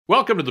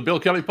Welcome to the Bill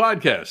Kelly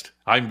Podcast.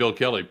 I'm Bill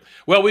Kelly.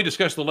 Well, we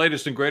discuss the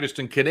latest and greatest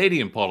in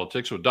Canadian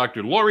politics with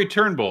Dr. Laurie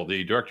Turnbull,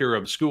 the Director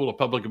of the School of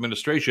Public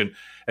Administration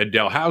at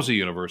Dalhousie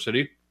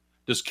University.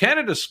 Does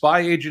Canada's spy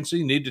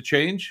agency need to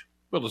change?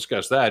 We'll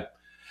discuss that.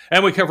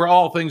 And we cover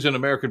all things in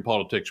American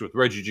politics with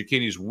Reggie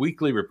Cecchini's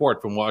weekly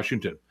report from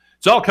Washington.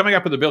 It's all coming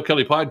up in the Bill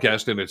Kelly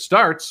Podcast, and it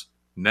starts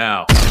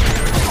now.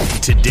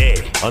 Today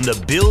on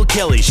the Bill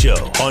Kelly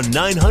Show on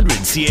 900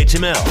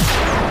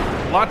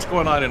 CHML. Lots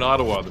going on in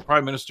Ottawa. The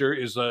Prime Minister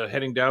is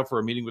heading down for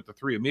a meeting with the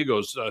Three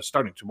Amigos,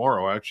 starting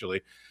tomorrow,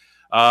 actually.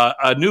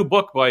 A new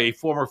book by a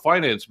former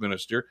finance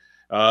minister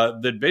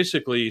that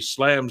basically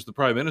slams the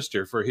Prime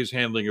Minister for his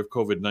handling of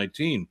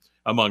COVID-19,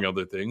 among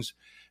other things.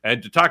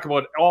 And to talk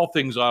about all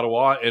things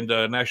Ottawa and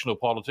national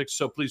politics,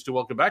 so pleased to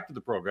welcome back to the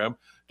program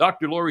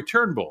Dr. Laurie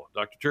Turnbull.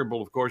 Dr.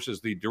 Turnbull, of course,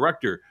 is the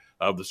Director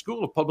of the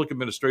School of Public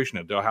Administration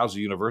at Dalhousie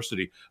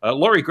University.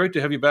 Laurie, great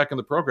to have you back on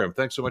the program.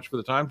 Thanks so much for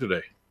the time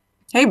today.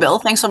 Hey, Bill.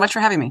 Thanks so much for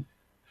having me.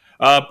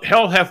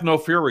 Hell hath no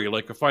fury,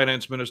 like a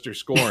finance minister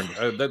scorned.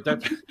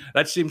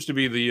 That seems to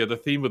be the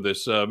theme of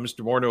this.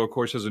 Mr. Morneau, of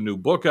course, has a new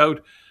book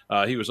out.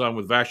 He was on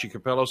with Vassy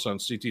Kapelos on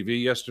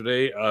CTV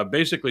yesterday,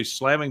 basically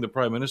slamming the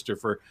Prime Minister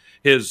for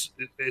his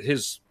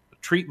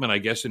treatment, I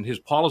guess, and his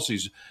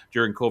policies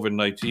during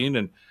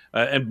COVID-19,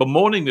 and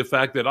bemoaning the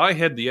fact that I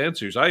had the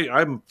answers.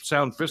 I'm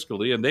sound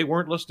fiscally, and they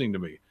weren't listening to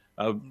me.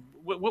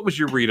 What was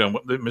your read on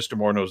what Mr.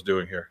 Morneau's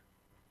doing here?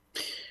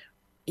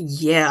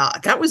 Yeah,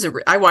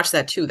 I watched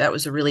that too. That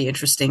was a really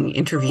interesting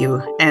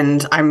interview,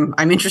 and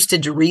I'm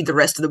interested to read the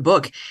rest of the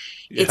book.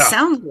 Yeah. It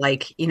sounds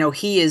like,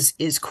 he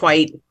is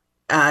quite,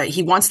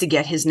 he wants to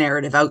get his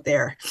narrative out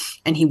there,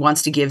 and he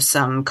wants to give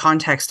some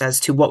context as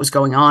to what was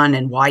going on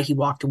and why he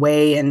walked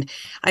away. And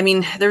I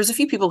mean, there's a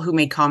few people who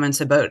made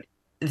comments about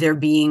there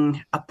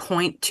being a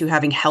point to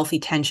having healthy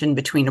tension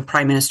between a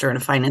prime minister and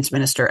a finance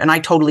minister. And I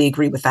totally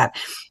agree with that.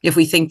 If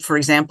we think, for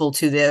example,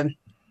 to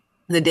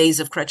the days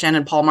of Chrétien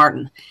and Paul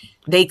Martin,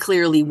 they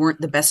clearly weren't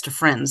the best of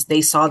friends.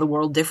 They saw the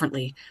world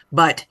differently,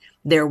 but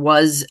there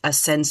was a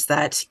sense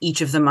that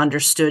each of them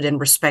understood and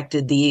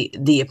respected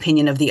the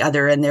opinion of the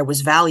other, and there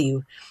was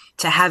value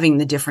to having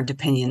the different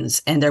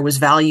opinions, and there was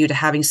value to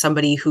having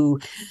somebody who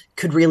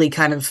could really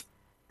kind of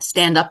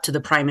stand up to the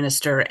prime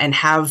minister and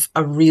have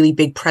a really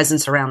big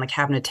presence around the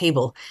cabinet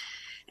table.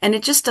 And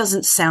it just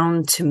doesn't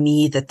sound to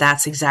me that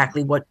that's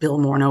exactly what Bill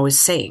Morneau is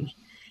saying.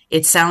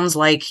 It sounds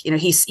like,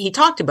 he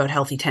talked about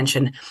healthy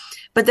tension,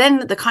 but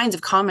then the kinds of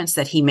comments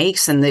that he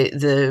makes and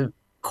the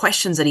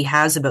questions that he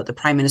has about the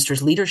prime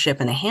minister's leadership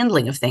and the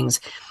handling of things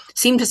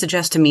seem to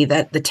suggest to me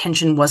that the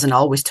tension wasn't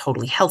always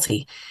totally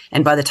healthy.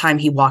 And by the time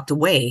he walked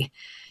away,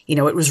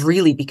 it was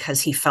really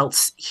because he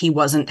felt he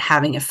wasn't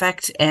having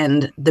effect,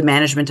 and the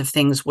management of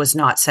things was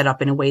not set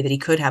up in a way that he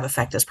could have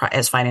effect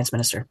as finance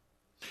minister.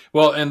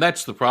 Well, and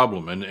that's the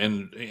problem.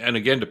 And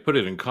again, to put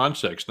it in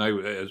context,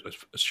 and I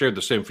shared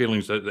the same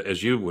feelings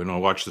as you when I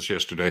watched this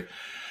yesterday.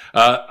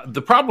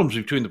 The problems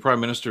between the Prime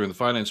Minister and the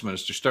Finance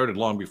Minister started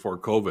long before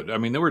COVID. I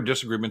mean, there were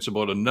disagreements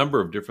about a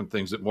number of different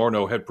things that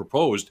Morneau had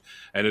proposed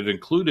and had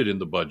included in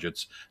the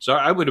budgets. So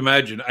I would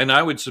imagine, and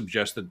I would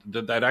suggest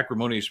that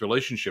acrimonious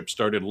relationship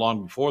started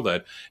long before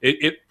that.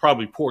 It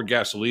probably poured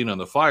gasoline on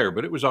the fire,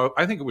 but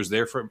I think it was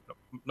there from,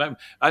 not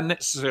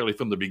necessarily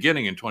from the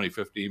beginning in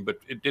 2015, but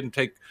it didn't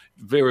take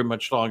very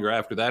much longer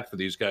after that for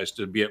these guys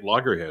to be at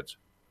loggerheads.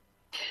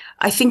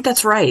 I think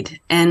that's right.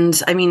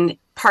 And I mean,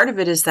 part of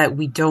it is that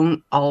we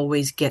don't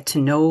always get to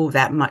know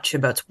that much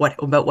about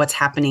what's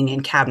happening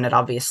in cabinet.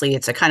 Obviously,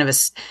 it's a kind of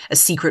a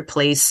secret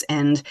place,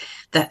 and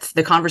that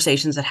the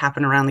conversations that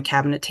happen around the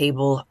cabinet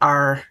table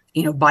are,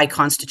 by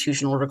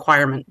constitutional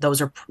requirement,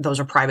 those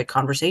are private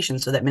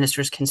conversations so that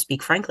ministers can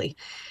speak frankly.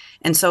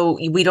 And so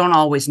we don't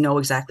always know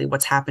exactly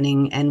what's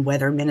happening and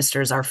whether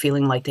ministers are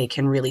feeling like they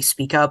can really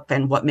speak up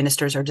and what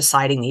ministers are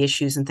deciding the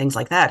issues and things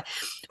like that.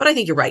 But I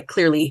think you're right.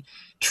 Clearly,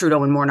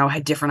 Trudeau and Morneau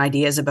had different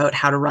ideas about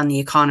how to run the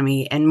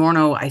economy. And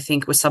Morneau, I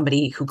think, was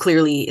somebody who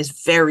clearly is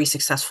very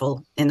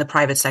successful in the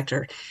private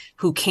sector,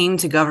 who came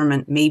to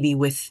government maybe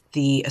with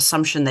the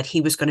assumption that he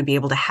was going to be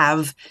able to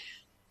have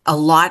a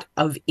lot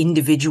of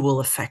individual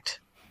effect,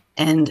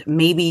 and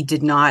maybe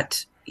did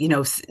not,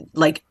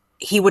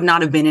 he would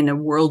not have been in a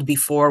world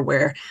before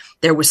where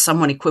there was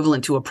someone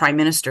equivalent to a prime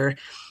minister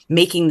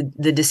making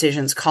the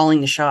decisions,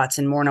 calling the shots,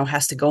 and Morneau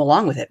has to go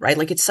along with it, right?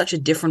 Like, it's such a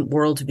different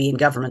world to be in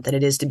government than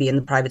it is to be in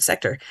the private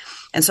sector.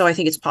 And so I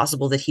think it's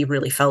possible that he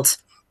really felt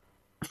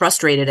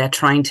frustrated at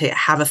trying to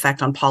have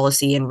effect on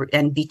policy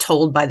and be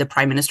told by the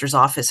prime minister's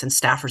office and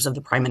staffers of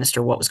the prime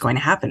minister what was going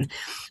to happen.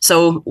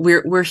 So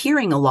we're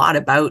hearing a lot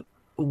about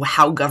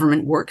how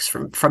government works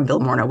from Bill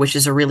Morneau, which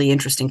is a really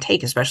interesting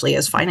take, especially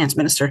as finance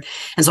minister.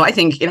 And so I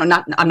think, I'm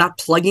not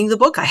plugging the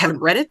book. I haven't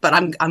read it, but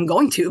I'm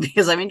going to,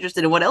 because I'm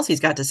interested in what else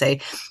he's got to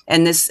say.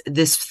 And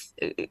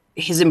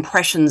his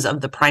impressions of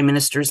the prime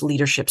minister's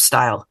leadership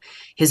style,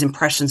 his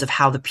impressions of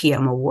how the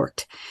PMO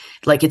worked.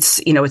 Like,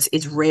 it's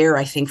rare,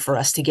 I think, for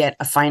us to get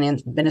a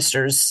finance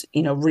minister's,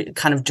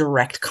 kind of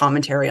direct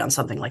commentary on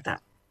something like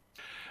that.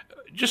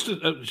 Just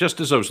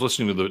as I was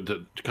listening to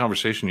the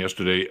conversation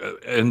yesterday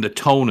and the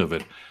tone of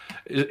it,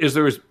 is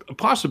there a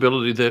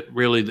possibility that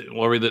really,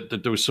 Laurie,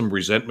 that there was some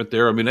resentment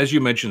there? I mean, as you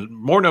mentioned,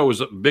 Morneau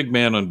was a big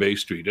man on Bay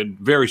Street and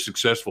very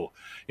successful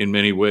in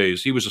many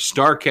ways. He was a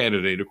star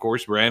candidate, of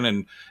course, ran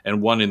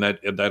and won in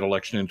that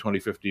election in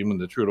 2015 when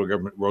the Trudeau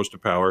government rose to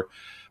power.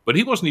 But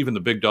he wasn't even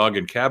the big dog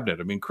in cabinet.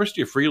 I mean,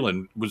 Chrystia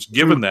Freeland was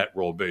given that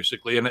role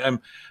basically,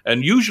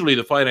 and usually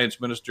the finance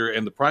minister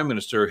and the prime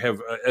minister have,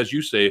 as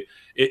you say,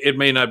 it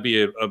may not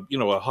be a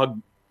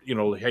hug,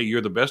 hey,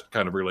 you're the best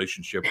kind of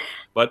relationship,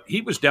 but he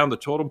was down the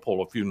totem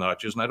pole a few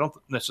notches, and I don't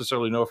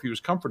necessarily know if he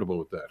was comfortable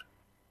with that.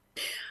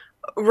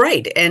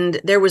 Right, and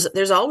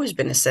there's always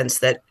been a sense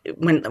that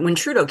when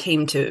Trudeau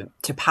came to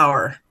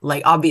power,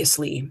 like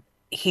obviously,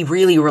 he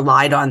really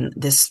relied on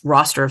this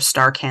roster of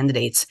star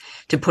candidates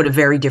to put a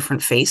very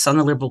different face on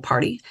the Liberal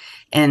Party.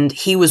 And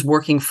he was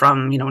working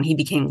from, when he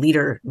became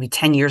leader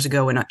 10 years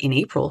ago in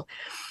April,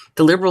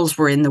 the Liberals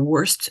were in the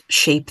worst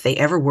shape they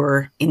ever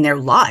were in their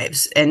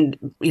lives. And,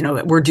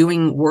 were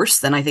doing worse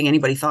than I think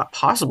anybody thought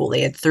possible.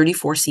 They had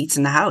 34 seats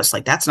in the House.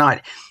 Like, that's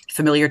not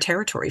familiar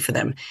territory for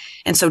them.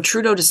 And so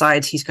Trudeau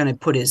decides he's going to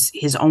put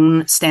his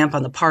own stamp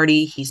on the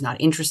party. He's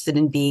not interested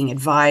in being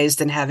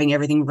advised and having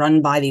everything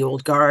run by the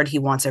old guard. He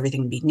wants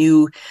everything to be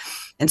new.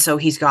 And so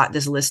he's got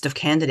this list of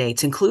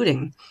candidates,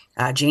 including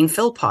Jane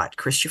Philpott,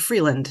 Chrystia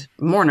Freeland,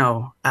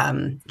 Morneau,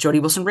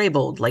 Jody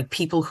Wilson-Raybould, like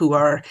people who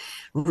are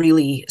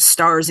really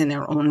stars in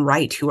their own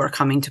right, who are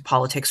coming to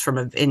politics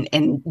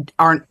and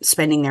aren't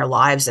spending their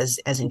lives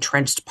as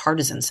entrenched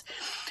partisans.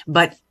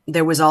 But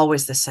there was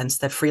always the sense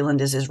that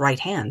Freeland is his right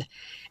hand.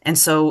 And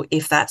so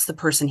if that's the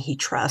person he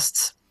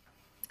trusts,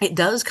 it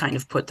does kind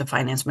of put the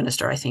finance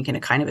minister, I think, in a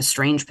kind of a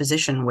strange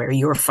position where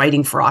you're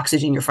fighting for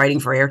oxygen, you're fighting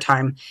for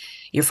airtime,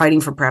 you're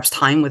fighting for perhaps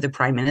time with the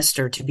prime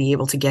minister to be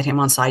able to get him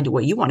on side to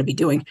what you want to be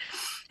doing.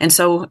 And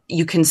so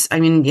you can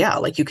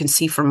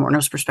see from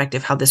Morneau's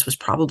perspective how this was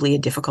probably a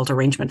difficult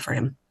arrangement for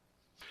him.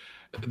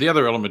 The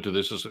other element to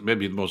this is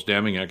maybe the most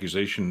damning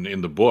accusation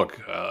in the book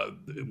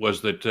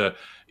was that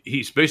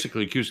he's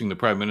basically accusing the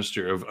prime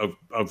minister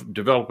of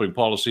developing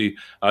policy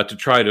to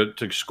try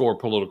to score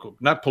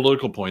not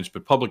political points,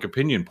 but public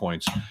opinion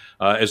points,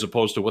 as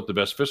opposed to what the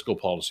best fiscal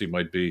policy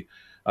might be.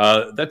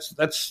 I'm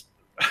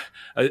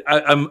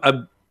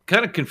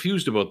kind of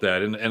confused about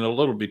that and a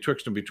little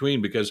betwixt and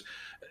between, because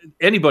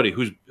anybody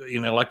who's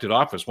in elected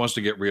office wants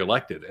to get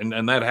reelected,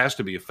 and that has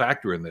to be a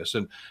factor in this.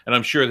 And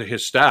I'm sure that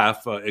his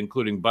staff,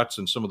 including Butts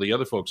and some of the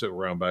other folks that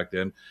were around back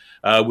then,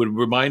 would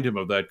remind him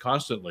of that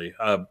constantly.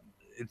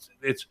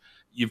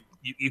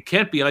 You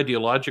can't be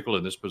ideological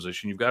in this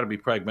position. You've got to be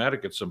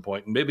pragmatic at some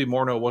point, and maybe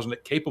Morneau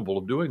wasn't capable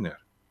of doing that.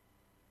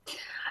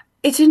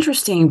 It's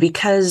interesting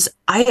because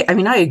I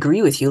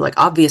agree with you. Like,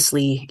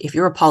 obviously, if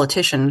you're a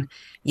politician,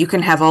 you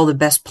can have all the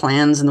best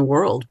plans in the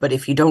world, but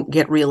if you don't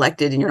get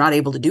reelected and you're not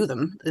able to do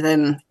them,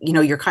 then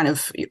you're kind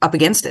of up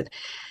against it.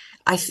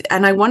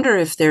 I wonder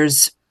if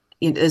there's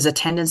a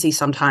tendency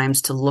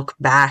sometimes to look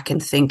back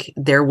and think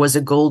there was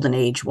a golden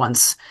age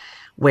once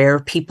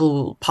where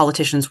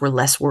politicians were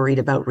less worried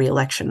about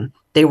reelection.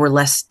 They were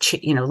less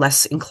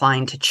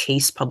inclined to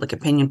chase public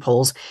opinion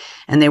polls,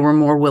 and they were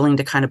more willing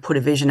to kind of put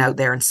a vision out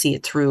there and see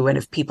it through. And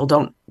if people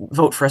don't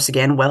vote for us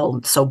again,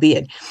 well, so be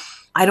it.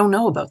 I don't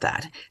know about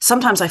that.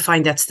 Sometimes I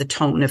find that's the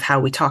tone of how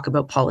we talk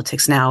about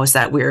politics now, is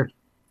that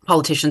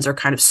politicians are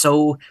kind of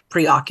so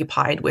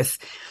preoccupied with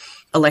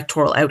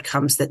electoral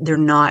outcomes that they're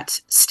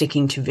not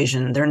sticking to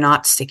vision. They're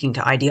not sticking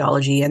to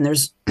ideology. And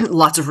there's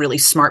lots of really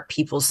smart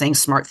people saying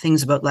smart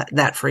things about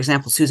that. For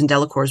example, Susan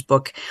Delacour's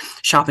book,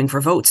 Shopping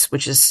for Votes,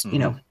 which is,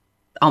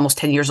 almost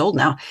 10 years old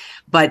now.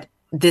 But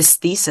this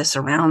thesis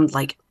around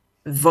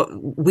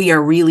we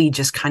are really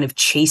just kind of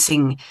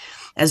chasing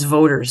as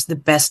voters the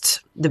best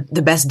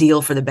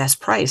deal for the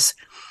best price.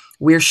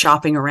 We're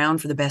shopping around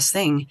for the best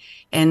thing,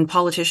 and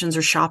politicians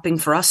are shopping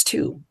for us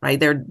too, right?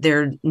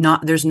 There's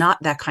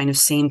not that kind of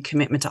same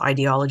commitment to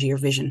ideology or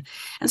vision.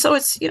 And so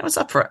it's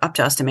up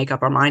to us to make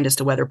up our mind as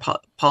to whether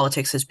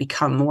politics has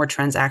become more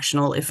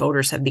transactional, if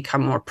voters have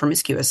become more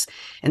promiscuous,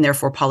 and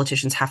therefore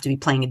politicians have to be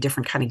playing a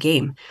different kind of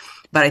game.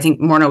 But I think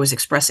Morneau is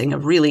expressing a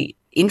really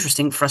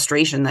interesting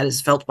frustration that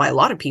is felt by a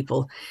lot of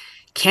people.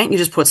 Can't you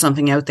just put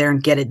something out there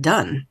and get it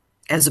done,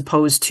 as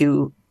opposed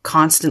to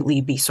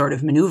constantly be sort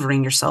of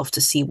maneuvering yourself to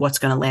see what's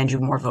going to land you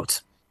more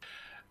votes?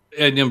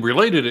 And a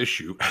related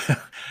issue,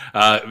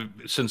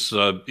 since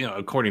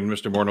according to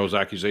Mr. Morneau's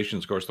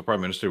accusations, of course, the prime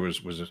minister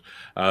was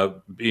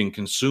being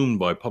consumed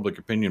by public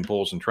opinion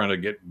polls and trying to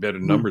get better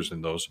numbers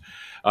in those.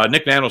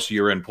 Nick Nanos'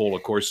 year-end poll,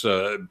 of course,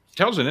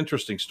 tells an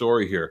interesting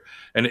story here,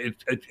 and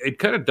it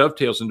kind of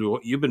dovetails into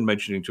what you've been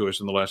mentioning to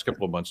us in the last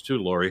couple of months too,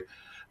 Laurie,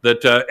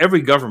 that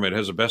every government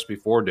has a best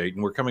before date,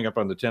 and we're coming up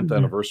on the 10th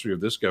anniversary of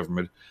this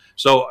government.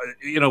 So,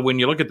 when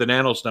you look at the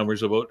Nanos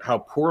numbers about how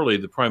poorly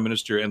the prime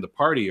minister and the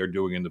party are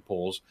doing in the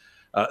polls,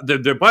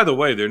 They're by the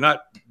way, they're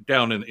not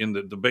down in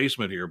the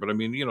basement here, but I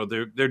mean,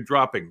 they're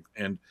dropping.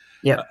 And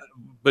Yeah.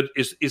 But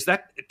is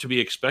that to be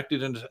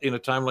expected in a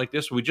time like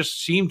this? We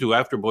just seem to,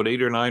 after about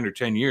 8 or 9 or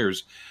 10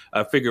 years,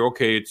 figure,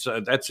 okay,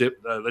 that's it.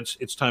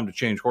 It's time to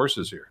change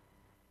horses here.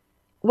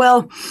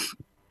 Well,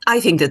 I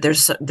think that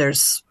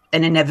there's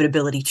an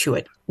inevitability to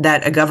it,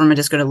 that a government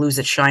is going to lose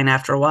its shine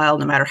after a while.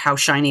 No matter how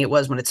shiny it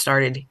was when it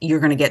started, you're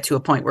going to get to a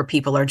point where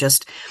people are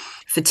just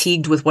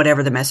fatigued with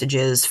whatever the message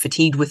is,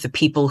 fatigued with the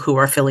people who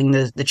are filling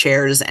the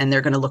chairs, and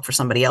they're going to look for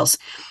somebody else.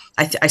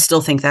 I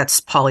still think that's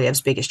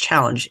Poilievre's biggest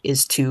challenge,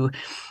 is to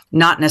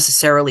not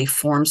necessarily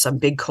form some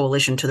big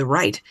coalition to the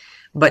right,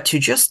 but to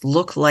just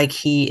look like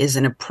he is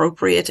an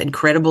appropriate and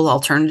credible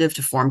alternative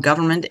to form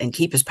government and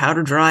keep his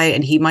powder dry.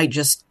 And he might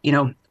just,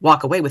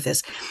 walk away with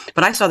this.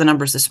 But I saw the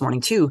numbers this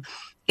morning too.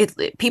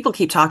 People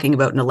keep talking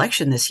about an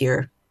election this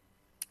year.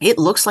 It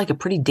looks like a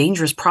pretty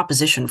dangerous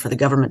proposition for the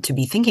government to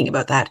be thinking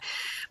about that.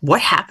 What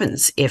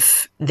happens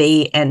if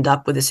they end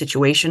up with a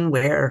situation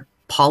where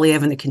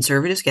Poilievre and the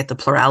Conservatives get the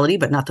plurality,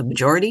 but not the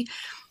majority?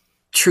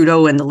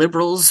 Trudeau and the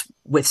Liberals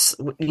with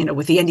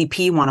the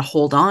NDP want to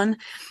hold on.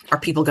 Are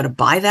people going to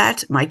buy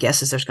that? My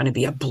guess is there's going to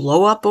be a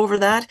blow up over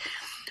that.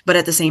 But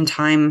at the same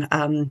time,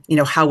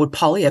 how would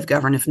Poilievre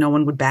govern if no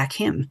one would back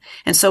him?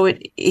 And so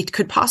it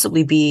could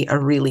possibly be a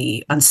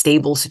really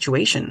unstable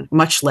situation,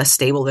 much less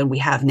stable than we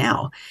have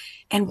now.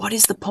 And what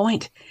is the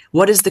point?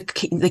 What is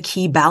the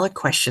key ballot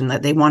question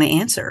that they want to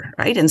answer,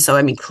 right? And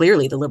so,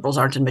 clearly the Liberals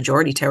aren't in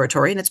majority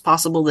territory, and it's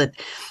possible that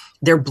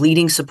they're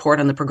bleeding support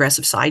on the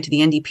progressive side to the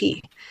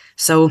NDP.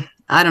 So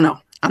I don't know.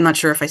 I'm not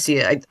sure if I see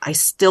it. I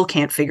still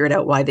can't figure it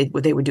out why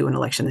they would do an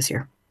election this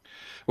year.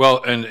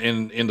 Well, and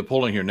in the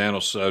polling here,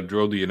 Nanos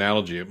drew the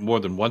analogy more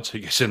than once, I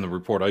guess, in the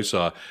report I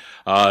saw,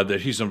 that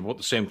he's in about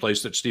the same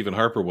place that Stephen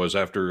Harper was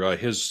after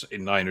his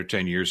 9 or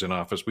 10 years in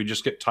office. We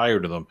just get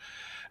tired of them.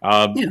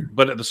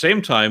 But at the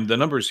same time, the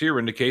numbers here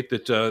indicate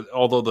that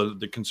although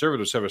the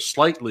Conservatives have a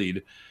slight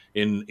lead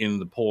in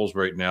the polls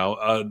right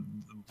now,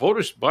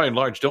 voters by and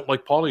large don't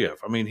like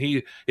Poilievre.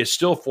 He is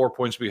still 4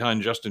 points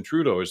behind Justin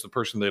Trudeau as the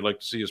person they'd like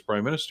to see as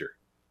prime minister.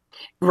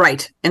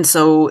 Right. And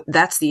so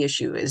that's the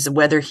issue, is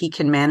whether he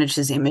can manage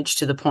his image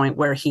to the point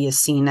where he is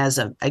seen as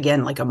a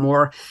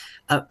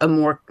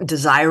more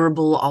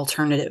desirable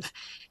alternative.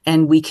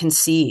 And we can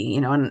see,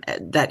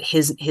 that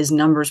his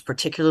numbers,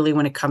 particularly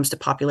when it comes to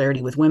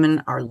popularity with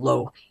women, are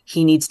low.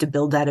 He needs to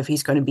build that if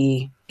he's going to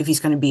be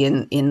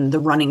in the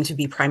running to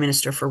be prime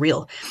minister for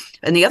real.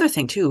 And the other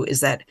thing too is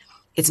that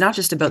it's not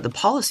just about the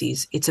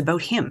policies; it's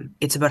about him.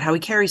 It's about how he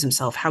carries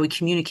himself, how he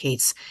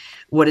communicates,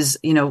 what is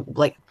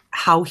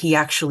how he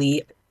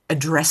actually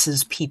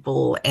addresses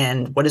people,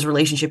 and what his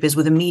relationship is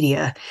with the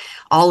media.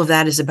 All of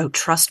that is about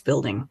trust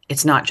building.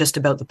 It's not just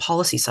about the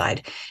policy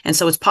side. And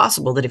so it's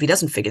possible that if he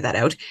doesn't figure that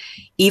out,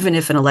 even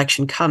if an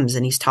election comes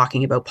and he's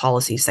talking about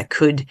policies that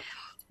could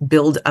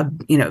build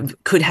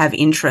could have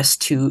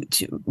interest to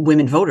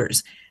women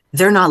voters,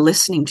 they're not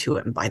listening to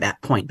him by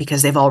that point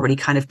because they've already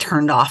kind of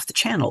turned off the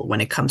channel when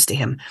it comes to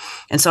him.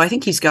 And so I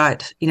think he's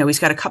got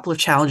a couple of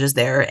challenges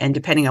there. And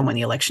depending on when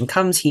the election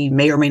comes, he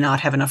may or may not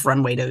have enough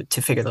runway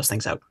to figure those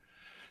things out.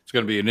 It's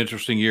going to be an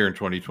interesting year in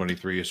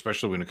 2023,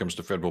 especially when it comes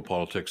to federal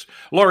politics.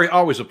 Laurie,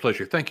 always a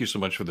pleasure. Thank you so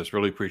much for this.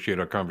 Really appreciate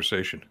our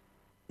conversation.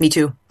 Me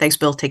too. Thanks,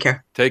 Bill. Take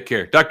care. Take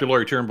care. Dr.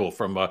 Laurie Turnbull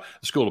from the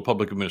School of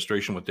Public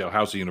Administration with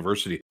Dalhousie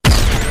University.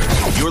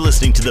 You're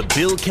listening to the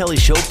Bill Kelly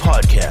Show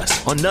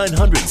podcast on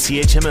 900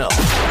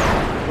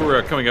 CHML.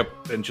 We're coming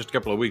up in just a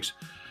couple of weeks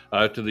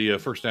to the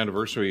first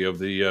anniversary of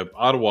the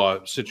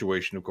Ottawa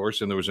situation, of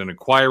course, and there was an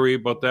inquiry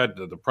about that.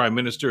 The Prime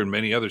Minister and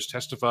many others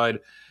testified.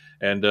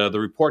 And the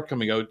report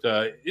coming out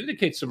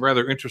indicates some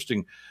rather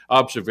interesting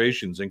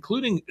observations,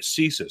 including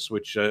CSIS,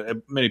 which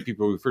many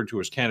people refer to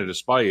as Canada's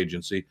spy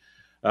agency.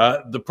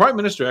 The Prime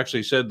Minister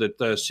actually said that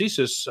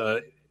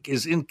CSIS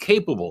is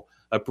incapable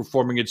of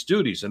performing its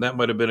duties, and that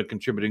might have been a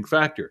contributing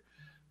factor.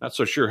 Not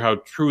so sure how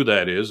true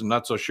that is, and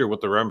not so sure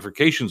what the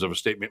ramifications of a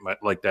statement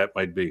like that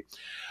might be.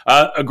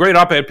 A great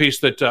op-ed piece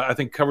that I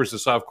think covers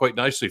this off quite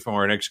nicely from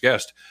our next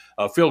guest.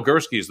 Phil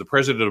Gursky is the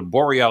president of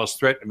Borealis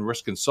Threat and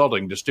Risk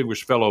Consulting,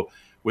 distinguished fellow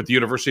with the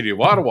University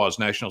of Ottawa's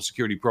National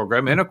Security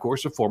Program, and, of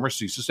course, a former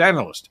CSIS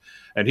analyst.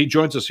 And he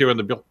joins us here on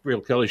the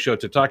Bill Kelly Show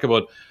to talk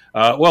about,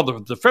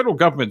 the federal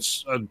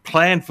government's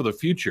plan for the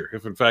future,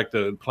 if, in fact,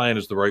 the plan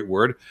is the right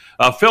word.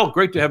 Phil,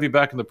 great to have you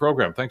back in the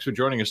program. Thanks for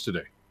joining us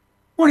today.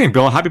 Morning,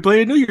 Bill. Happy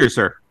belated New Year,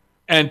 sir.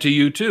 And to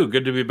you, too.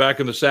 Good to be back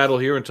in the saddle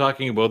here and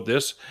talking about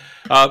this.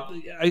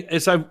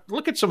 As I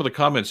look at some of the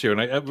comments here, and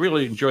I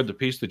really enjoyed the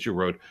piece that you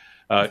wrote,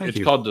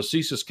 it's called The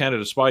CSIS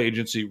Canada Spy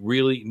Agency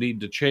Really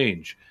Need to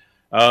Change.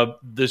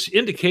 This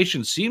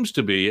indication seems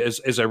to be,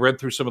 as I read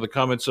through some of the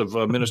comments of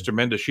Minister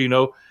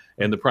Mendocino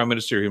and the Prime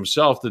Minister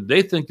himself, that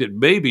they think that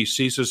maybe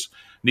CSIS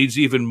needs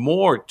even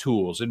more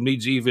tools and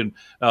needs even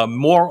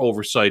more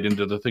oversight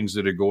into the things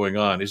that are going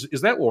on.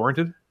 Is that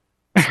warranted?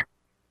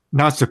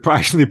 Not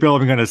surprisingly, Bill,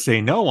 I'm going to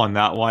say no on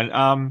that one.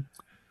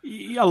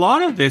 A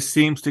lot of this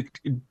seems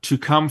to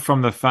come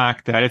from the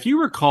fact that, if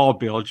you recall,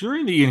 Bill,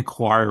 during the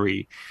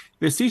inquiry,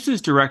 the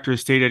CSIS director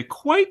stated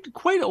quite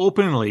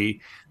openly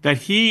that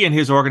he and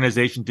his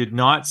organization did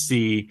not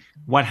see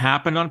what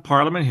happened on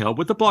Parliament Hill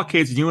with the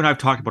blockades, and you and I have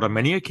talked about on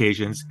many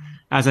occasions,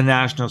 as a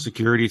national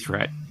security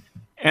threat.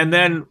 And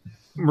then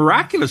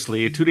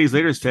miraculously, 2 days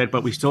later said,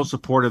 but we still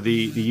supported the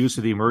use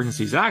of the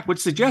Emergencies Act, which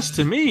suggests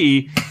to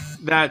me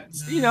that,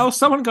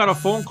 someone got a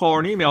phone call or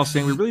an email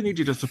saying, we really need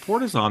you to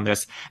support us on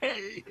this.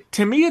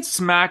 To me, it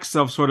smacks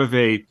of sort of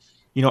a,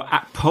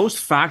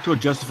 post-facto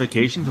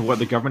justification for what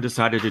the government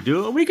decided to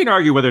do. We can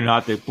argue whether or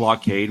not the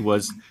blockade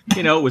was,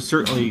 it was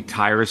certainly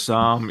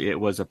tiresome. It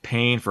was a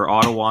pain for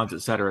Ottawans,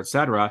 et cetera, et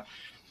cetera.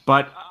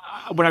 But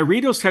when I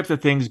read those types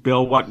of things,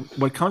 Bill,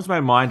 what comes to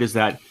my mind is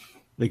that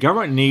the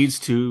government needs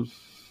to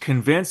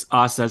convince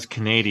us as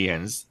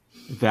Canadians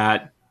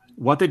that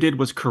what they did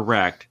was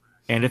correct.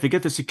 And if they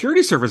get the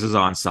security services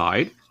on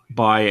side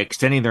by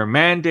extending their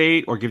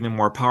mandate or giving them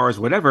more powers,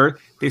 whatever,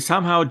 they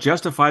somehow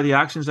justify the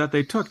actions that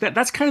they took.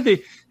 That's kind of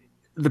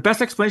the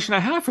best explanation I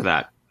have for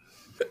that.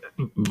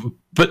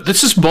 But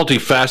this is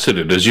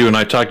multifaceted, as you and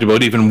I talked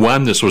about, even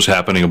when this was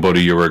happening about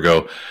a year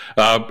ago.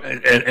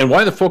 And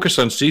why the focus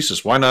on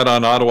CSIS? Why not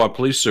on Ottawa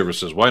Police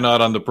Services? Why not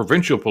on the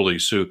provincial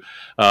police and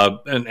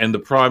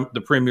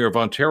the Premier of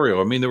Ontario?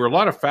 I mean, there were a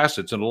lot of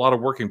facets and a lot of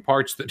working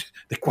parts that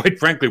quite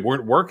frankly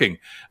weren't working,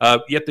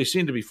 yet they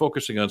seem to be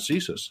focusing on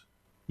CSIS.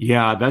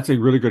 Yeah, that's a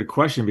really good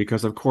question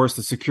because, of course,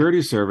 the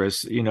security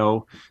service,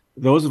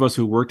 those of us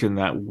who worked in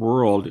that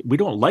world, we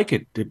don't like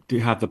it to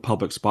have the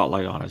public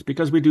spotlight on us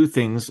because we do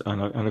things on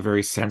a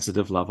very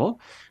sensitive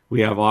level. We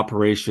have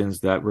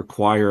operations that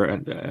require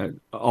an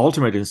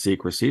ultimate in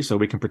secrecy so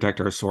we can protect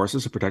our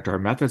sources and protect our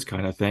methods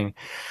kind of thing.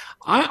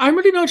 I'm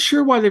really not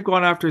sure why they've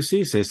gone after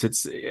CSIS.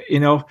 It's,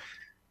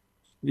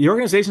 the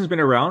organization's been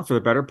around for the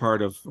better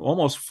part of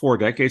almost 4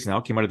 decades now.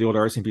 Came out of the old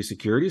RCMP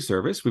Security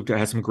Service. We've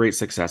had some great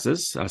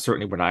successes,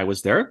 certainly when I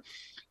was there.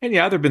 And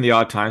yeah, there have been the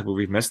odd times where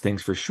we've missed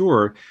things for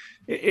sure.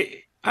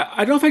 I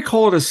don't know if I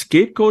call it a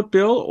scapegoat,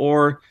 Bill,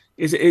 or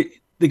is it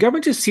the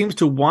government just seems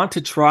to want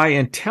to try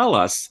and tell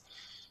us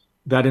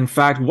that, in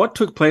fact, what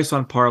took place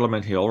on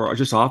Parliament Hill or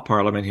just off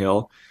Parliament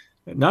Hill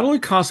not only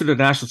constituted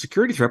a national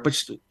security threat, but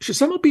should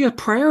somehow be a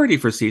priority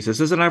for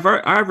CSIS. And I've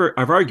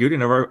argued,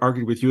 and I've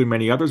argued with you and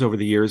many others over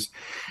the years,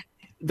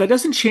 that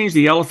doesn't change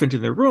the elephant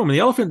in the room. And the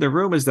elephant in the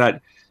room is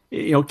that,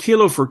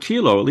 kilo for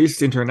kilo, at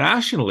least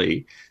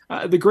internationally,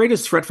 the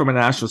greatest threat from a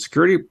national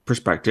security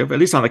perspective, at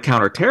least on the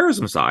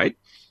counterterrorism side,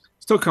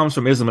 still comes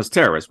from Islamist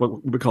terrorists,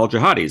 what we call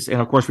jihadis.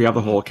 And of course, we have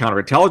the whole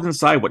counterintelligence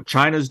side, what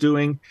China's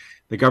doing.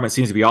 The government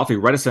seems to be awfully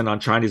reticent on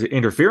Chinese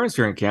interference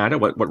here in Canada,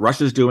 what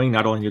Russia's doing,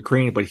 not only in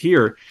Ukraine, but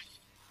here.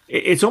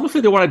 It's almost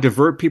like they want to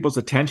divert people's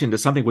attention to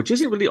something which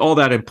isn't really all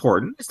that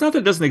important. It's not that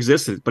it doesn't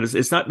exist, but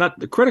it's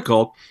not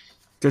critical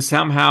to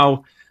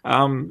somehow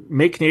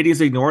make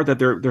Canadians ignore that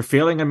they're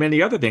failing on many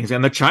other things.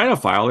 And the China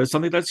file is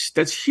something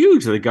that's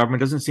huge that the government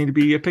doesn't seem to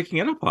be picking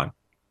it up on.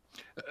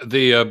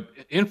 The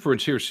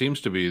inference here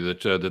seems to be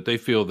that they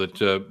feel that,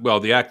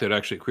 the act that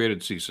actually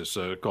created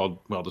CSIS, called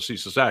the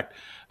CSIS Act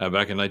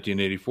back in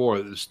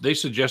 1984, they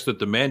suggest that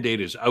the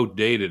mandate is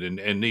outdated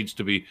and needs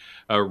to be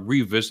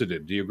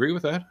revisited. Do you agree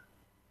with that?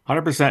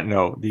 100%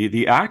 no.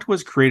 The act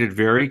was created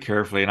very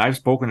carefully, and I've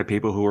spoken to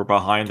people who were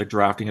behind the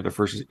drafting of the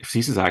first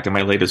CSIS Act in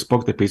my latest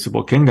book, The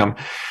Peaceable Kingdom.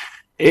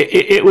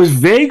 It was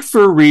vague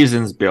for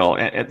reasons, Bill.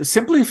 And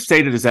simply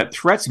stated is that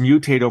threats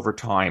mutate over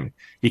time.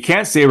 You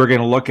can't say we're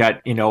going to look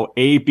at,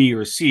 A, B,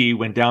 or C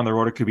when down the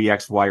road it could be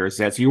X, Y, or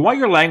Z. So you want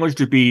your language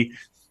to be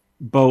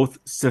both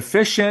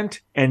sufficient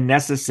and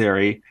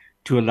necessary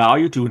to allow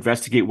you to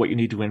investigate what you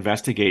need to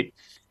investigate.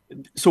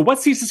 So what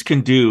CSIS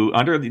can do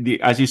under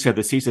as you said,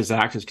 the CSIS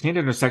Act is contained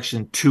under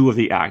Section 2 of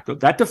the Act.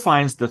 That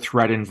defines the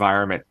threat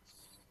environment.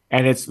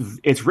 And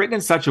it's written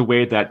in such a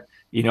way that,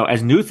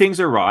 as new things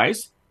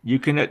arise, you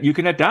can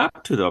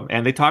adapt to them.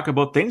 And they talk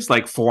about things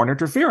like foreign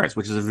interference,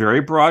 which is a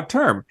very broad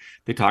term.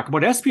 They talk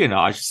about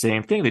espionage,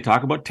 same thing. They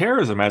talk about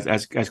terrorism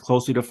as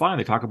closely defined.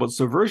 They talk about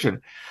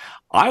subversion.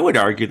 I would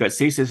argue that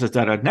CSIS has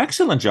done an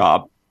excellent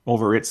job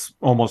over its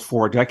almost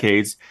 4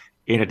 decades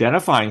in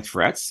identifying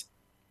threats,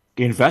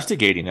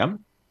 investigating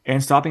them,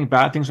 and stopping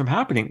bad things from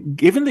happening,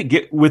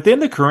 within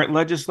the current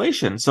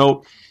legislation.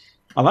 So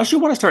unless you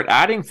want to start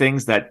adding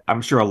things that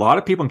I'm sure a lot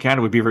of people in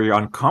Canada would be very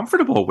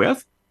uncomfortable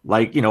with,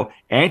 like,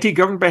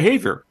 anti-government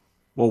behavior.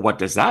 Well, what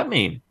does that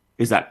mean?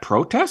 Is that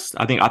protests?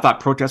 I thought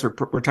protests were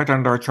protected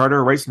under our Charter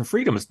of Rights and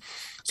Freedoms.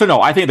 So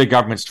no, I think the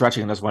government's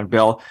stretching this one,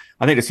 Bill.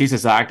 I think the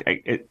CSIS Act,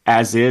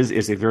 as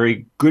is a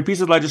very good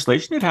piece of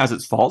legislation. It has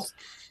its faults,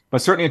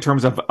 but certainly in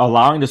terms of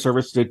allowing the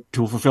service to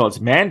fulfill its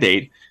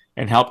mandate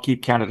and help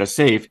keep Canada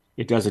safe,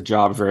 it does a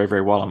job very,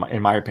 very well,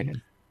 in my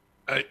opinion.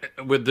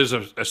 There's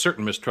a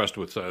certain mistrust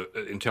with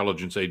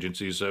intelligence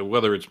agencies,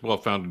 whether it's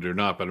well-founded or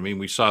not. But I mean,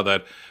 we saw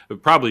that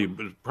probably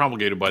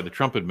promulgated by the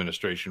Trump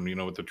administration,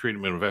 with the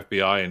treatment of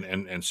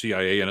FBI and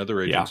CIA and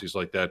other agencies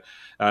like that,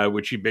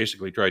 which he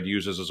basically tried to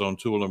use as his own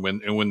tool.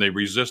 And when they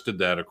resisted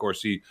that, of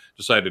course, he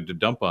decided to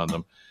dump on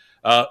them.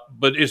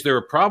 But is there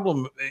a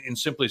problem in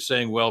simply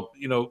saying, well,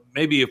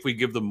 maybe if we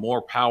give them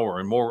more power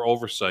and more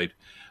oversight,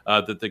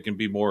 that they can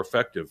be more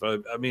effective.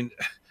 I mean,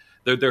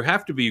 there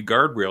have to be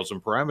guardrails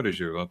and parameters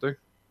here, don't there?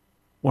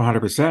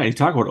 100%. You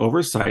talk about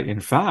oversight. In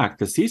fact,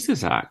 the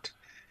CSIS Act,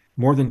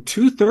 more than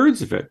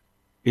 2/3 of it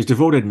is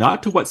devoted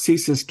not to what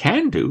CSIS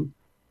can do,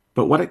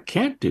 but what it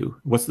can't do.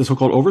 What's the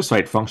so-called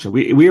oversight function?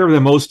 We are the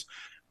most,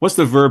 what's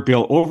the verb,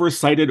 Bill?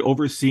 Oversighted,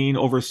 overseen,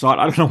 oversought.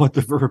 I don't know what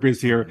the verb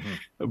is here,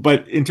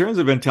 but in terms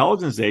of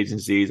intelligence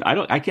agencies,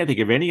 I can't think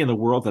of any in the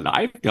world that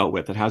I've dealt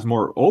with that has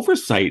more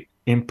oversight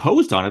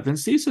imposed on it than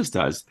CSIS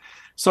does.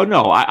 So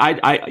no,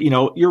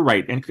 you're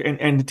right. And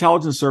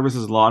intelligence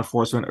services, law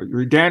enforcement,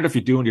 you're damned if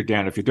you do and you're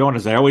damned if you don't.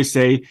 As I always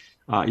say,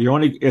 you're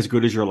only as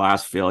good as your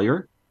last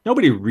failure.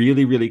 Nobody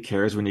really, really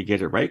cares when you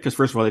get it right, because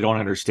first of all, they don't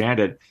understand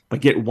it, but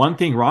get one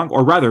thing wrong,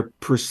 or rather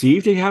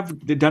perceive to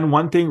have done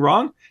one thing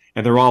wrong,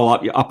 and they're all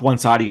up one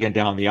side again,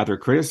 down the other,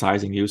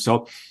 criticizing you.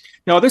 So,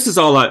 this is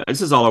all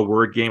a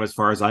word game as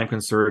far as I'm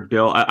concerned,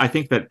 Bill. I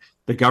think that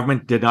the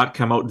government did not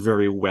come out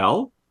very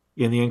well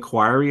in the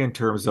inquiry in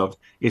terms of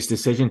its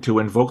decision to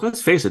invoke,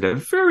 let's face it, a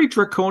very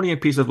draconian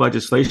piece of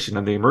legislation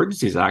in the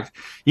Emergencies Act.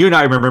 You and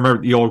I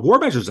remember the old War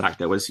Measures Act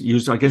that was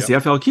used against the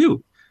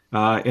FLQ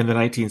in the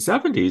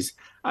 1970s.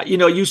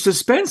 You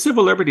suspend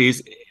civil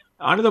liberties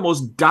under the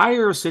most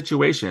dire of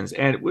situations.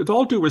 And with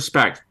all due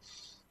respect,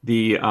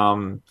 the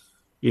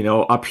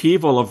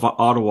upheaval of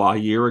Ottawa a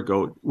year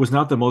ago was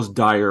not the most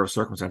dire of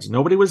circumstances.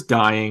 Nobody was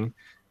dying.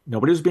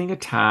 Nobody was being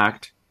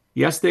attacked.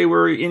 Yes, they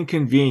were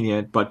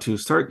inconvenient, but to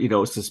start,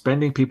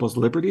 suspending people's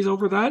liberties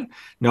over that?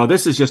 No,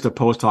 this is just a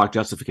post hoc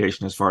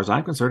justification as far as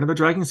I'm concerned, and they're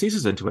dragging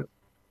CSIS into it.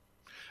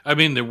 I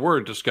mean, there were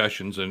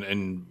discussions,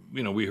 and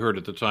we heard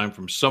at the time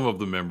from some of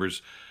the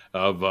members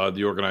of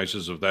the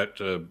organizers of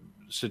that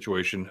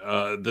situation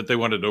that they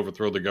wanted to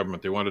overthrow the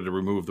government. They wanted to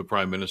remove the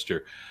prime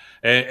minister.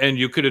 And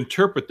you could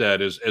interpret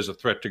that as a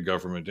threat to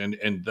government,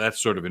 and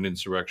that's sort of an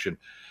insurrection.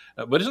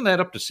 But isn't that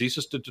up to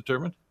CSIS to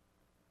determine?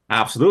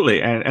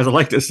 Absolutely. And as I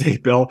like to say,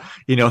 Bill,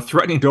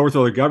 threatening to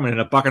overthrow the government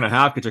in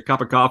 $1.50 gets a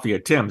cup of coffee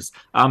at Tim's.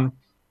 That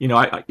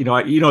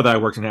I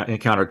worked in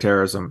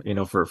counterterrorism,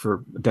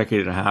 for a decade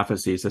and a half at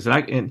CSIS.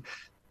 And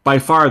by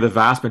far the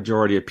vast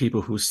majority of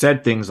people who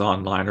said things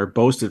online or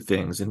boasted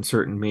things in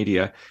certain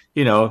media,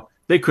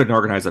 they couldn't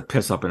organize a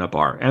piss up in a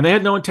bar, and they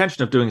had no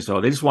intention of doing so.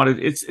 They just wanted,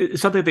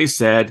 it's something they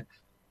said.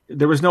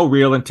 There was no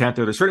real intent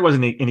there. There certainly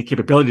wasn't any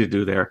capability to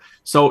do there.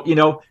 So,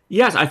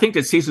 yes, I think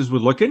that CSIS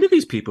would look into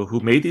these people who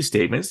made these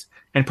statements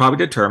and probably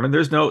determine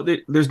there's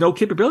no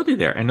capability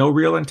there and no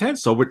real intent.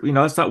 So,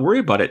 let's not worry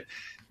about it.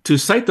 To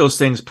cite those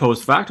things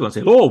post facto and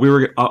say, "Oh, we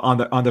were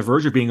on the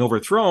verge of being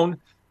overthrown,"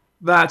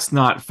 that's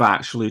not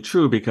factually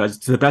true, because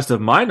to the best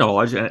of my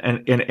knowledge,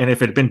 and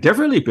if it had been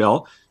differently,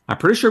 Bill, I'm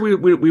pretty sure we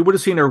would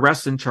have seen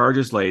arrests and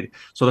charges laid.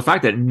 So the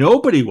fact that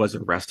nobody was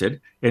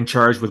arrested and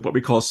charged with what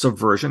we call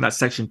subversion, that's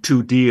Section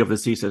 2D of the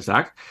CSIS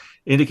Act,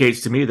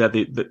 indicates to me that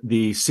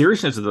the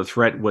seriousness of the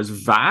threat was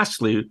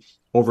vastly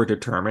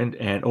overdetermined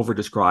and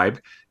overdescribed.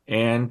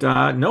 And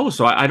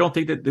so I don't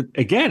think that,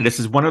 again, this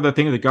is one other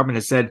thing that the government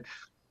has said,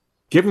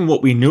 given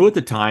what we knew at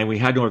the time, we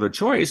had no other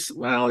choice.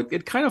 Well,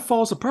 it kind of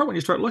falls apart when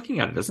you start looking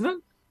at it, doesn't it?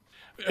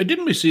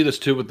 Didn't we see this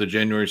too with the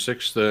January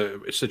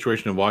 6th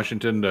situation in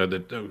Washington?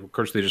 That of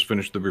course they just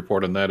finished the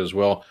report on that as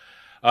well,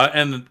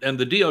 and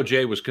the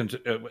DOJ was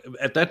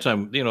at that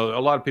time. A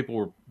lot of people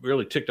were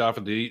really ticked off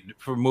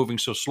for moving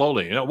so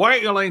slowly. Why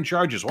aren't you laying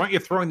charges? Why aren't you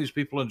throwing these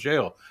people in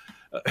jail?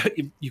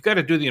 You've got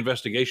to do the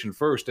investigation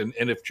first, and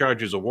if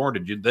charges are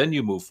warranted, then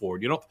you move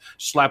forward. You don't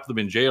slap them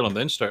in jail and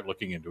then start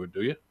looking into it,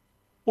 do you?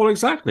 Well,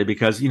 exactly,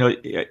 because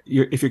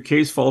if your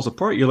case falls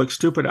apart, you look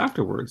stupid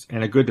afterwards.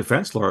 And a good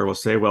defense lawyer will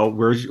say, "Well,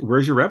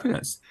 where's your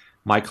evidence?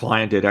 My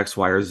client did X,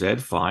 Y, or Z,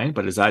 fine,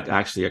 but is that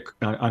actually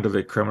under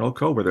the criminal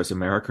code, whether it's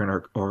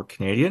American or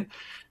Canadian?"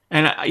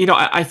 And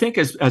I think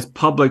as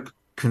public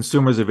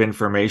consumers of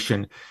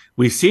information,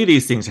 we see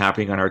these things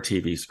happening on our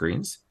TV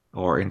screens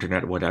or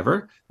internet,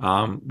 whatever.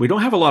 We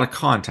don't have a lot of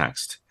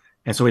context.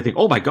 And so we think,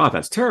 oh my God,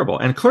 that's terrible.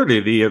 And clearly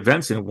the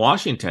events in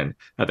Washington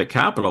at the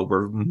Capitol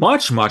were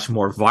much, much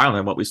more violent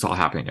than what we saw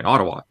happening in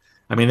Ottawa.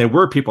 I mean, there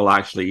were people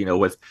actually,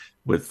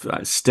 with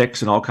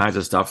sticks and all kinds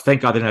of stuff.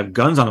 Thank God they didn't have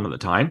guns on them at the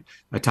time,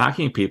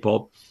 attacking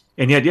people.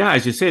 And yet,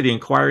 as you say, the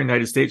inquiry in the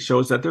United States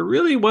shows that there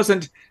really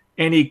wasn't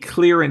any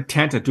clear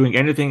intent of doing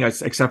anything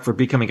except for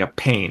becoming a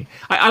pain.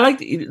 I like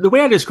the way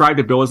I described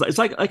it, Bill, is it's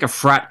like a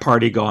frat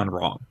party gone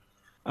wrong.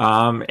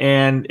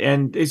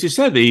 And as you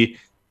said,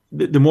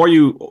 the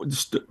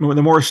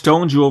more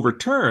stones you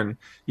overturn,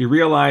 you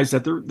realize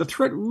that the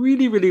threat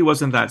really, really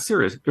wasn't that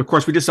serious. Of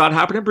course, we just saw it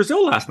happen in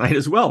Brazil last night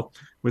as well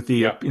with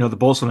the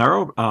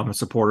Bolsonaro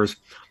supporters.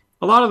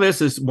 A lot of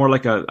this is more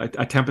like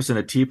a tempest in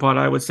a teapot,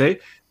 I would say.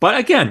 But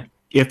again,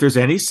 if there's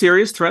any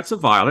serious threats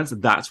of violence,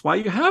 that's why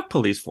you have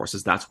police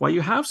forces. That's why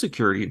you have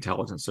security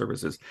intelligence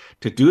services,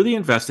 to do the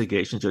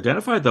investigations, to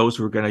identify those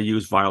who are going to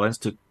use violence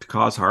to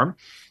cause harm,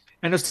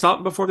 and to stop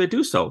them before they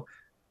do so.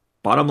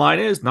 Bottom line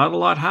is, not a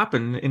lot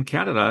happened in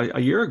Canada a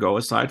year ago,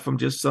 aside from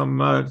just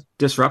some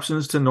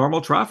disruptions to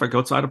normal traffic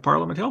outside of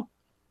Parliament Hill.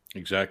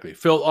 Exactly.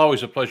 Phil,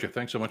 always a pleasure.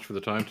 Thanks so much for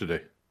the time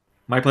today.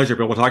 My pleasure,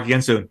 Bill. We'll talk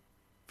again soon.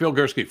 Phil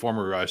Gursky,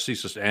 former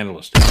CSIS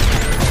analyst.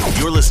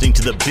 You're listening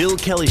to the Bill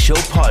Kelly Show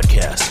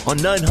podcast on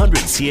 900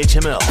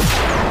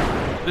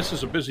 CHML. This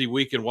is a busy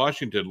week in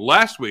Washington.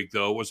 Last week,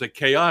 though, was a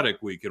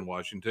chaotic week in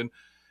Washington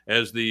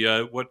as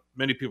the what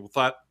many people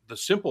thought the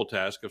simple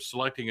task of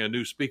selecting a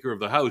new Speaker of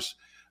the House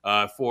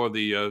for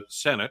the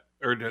Senate,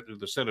 or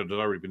the Senate had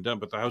already been done,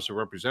 but the House of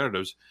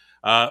Representatives,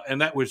 and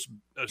that was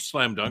a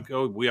slam dunk.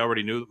 Oh, we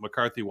already knew that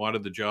McCarthy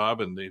wanted the job,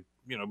 and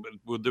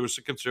there was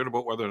a concern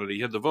about whether or not he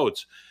had the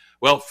votes.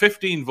 Well,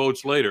 15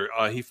 votes later,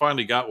 he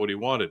finally got what he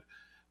wanted.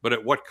 But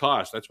at what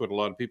cost? That's what a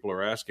lot of people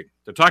are asking.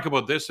 To talk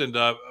about this and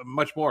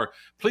much more,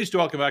 please do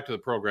welcome back to the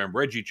program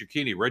Reggie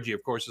Cecchini. Reggie,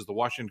 of course, is the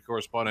Washington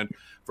correspondent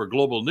for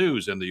Global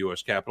News in the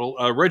U.S. Capitol.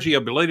 Reggie,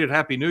 a belated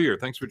Happy New Year.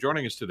 Thanks for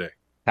joining us today.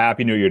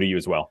 Happy New Year to you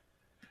as well.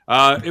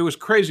 It was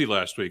crazy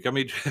last week. I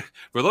mean,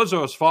 for those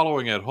of us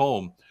following at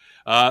home,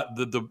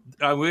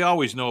 we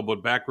always know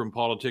about backroom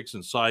politics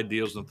and side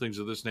deals and things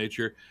of this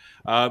nature.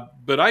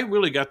 But I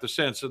really got the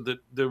sense that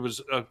there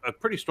was a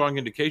pretty strong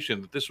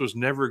indication that this was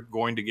never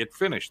going to get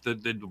finished.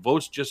 The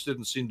votes just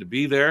didn't seem to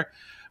be there.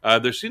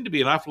 There seemed to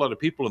be an awful lot of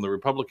people in the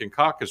Republican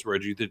caucus,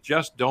 Reggie, that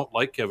just don't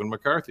like Kevin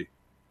McCarthy.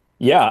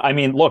 Yeah, I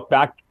mean, look,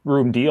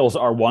 backroom deals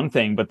are one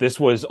thing, but this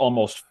was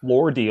almost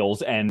floor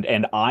deals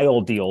and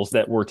aisle deals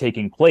that were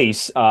taking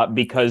place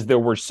because there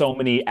were so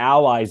many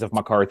allies of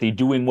McCarthy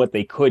doing what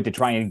they could to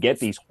try and get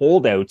these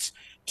holdouts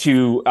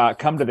to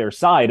come to their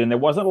side. And there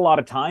wasn't a lot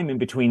of time in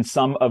between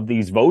some of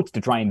these votes to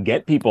try and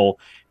get people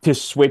to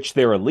switch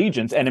their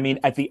allegiance. And I mean,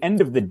 at the end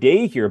of the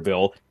day here,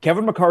 Bill,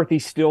 Kevin McCarthy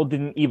still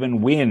didn't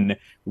even win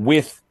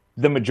with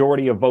the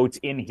majority of votes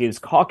in his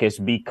caucus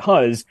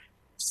because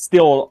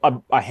still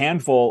a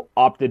handful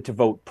opted to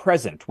vote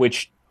present,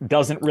 which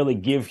doesn't really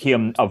give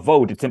him a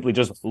vote. It simply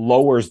just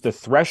lowers the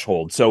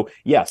threshold. So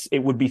yes,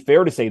 it would be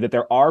fair to say that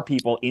there are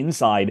people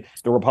inside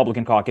the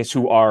Republican caucus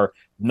who are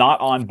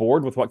not on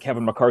board with what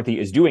Kevin McCarthy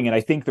is doing. And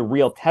I think the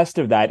real test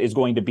of that is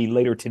going to be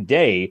later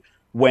today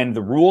when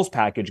the rules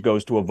package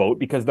goes to a vote,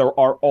 because there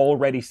are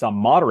already some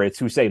moderates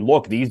who say,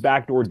 look, these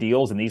backdoor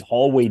deals and these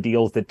hallway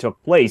deals that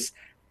took place,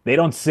 they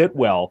don't sit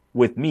well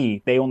with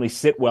me. They only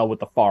sit well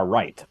with the far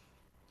right.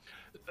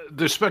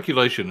 There's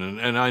speculation,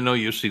 and I know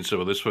you've seen some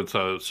of this with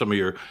some of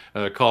your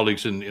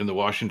colleagues in the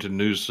Washington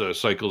news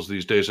cycles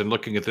these days, and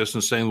looking at this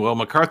and saying, well,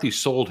 McCarthy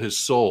sold his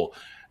soul,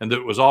 and that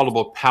it was all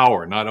about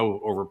power, not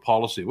over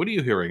policy. What are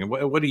you hearing, and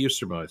what do you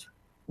surmise?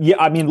 Yeah,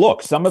 I mean,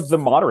 look, some of the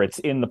moderates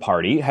in the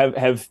party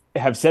have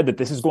said that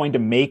this is going to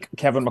make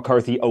Kevin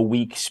McCarthy a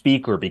weak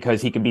speaker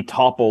because he can be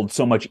toppled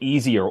so much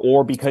easier,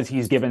 or because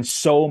he's given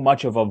so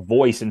much of a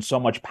voice and so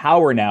much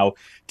power now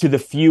to the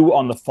few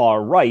on the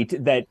far right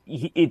that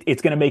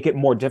it's going to make it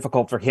more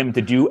difficult for him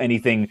to do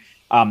anything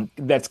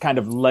that's kind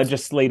of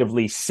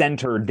legislatively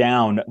centered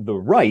down the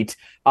right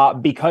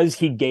because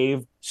he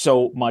gave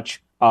so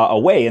much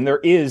away. And there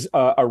is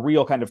a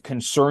real kind of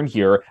concern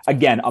here,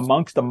 again,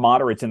 amongst the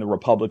moderates in the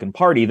Republican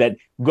Party, that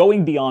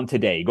going beyond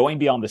today, going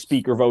beyond the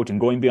speaker vote and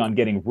going beyond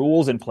getting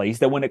rules in place,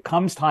 that when it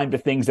comes time to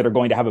things that are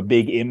going to have a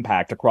big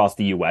impact across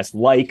the U.S.,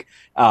 like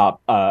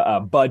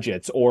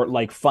budgets or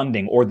like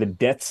funding or the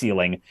debt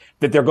ceiling,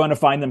 that they're going to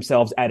find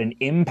themselves at an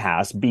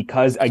impasse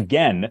because,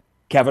 again,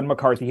 Kevin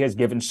McCarthy has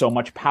given so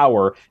much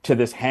power to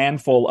this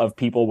handful of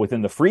people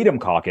within the Freedom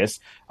Caucus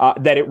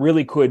that it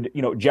really could,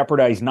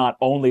 jeopardize not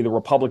only the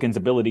Republicans'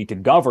 ability to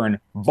govern,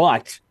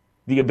 but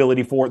the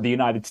ability for the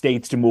United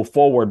States to move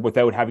forward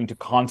without having to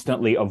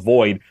constantly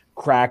avoid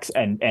cracks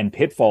and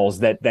pitfalls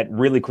that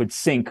really could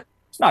sink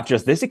not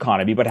just this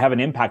economy, but have an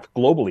impact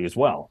globally as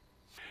well.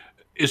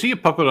 Is he a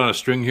puppet on a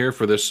string here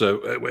for this,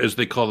 as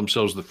they call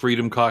themselves, the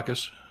Freedom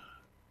Caucus?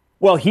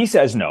 Well, he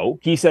says no.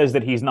 He says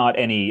that he's not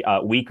any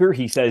weaker.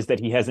 He says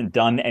that he hasn't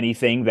done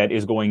anything that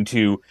is going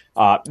to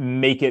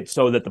make it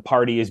so that the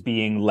party is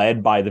being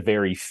led by the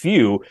very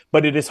few.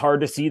 But it is hard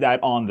to see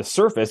that on the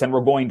surface. And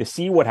we're going to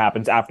see what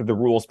happens after the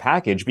rules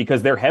package,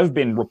 because there have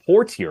been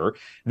reports here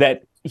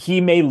that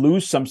he may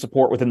lose some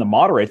support within the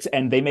moderates,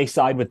 and they may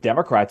side with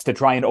Democrats to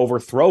try and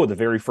overthrow the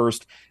very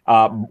first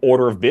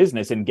order of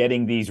business in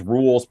getting these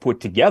rules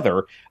put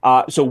together.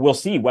 So we'll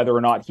see whether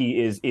or not he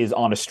is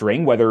on a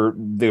string, whether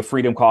the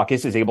Freedom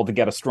Caucus is able to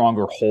get a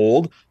stronger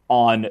hold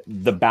on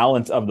the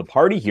balance of the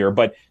party here.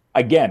 But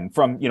again,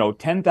 from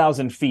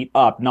 10,000 feet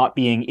up, not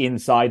being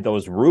inside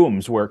those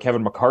rooms where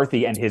Kevin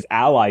McCarthy and his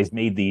allies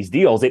made these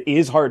deals, it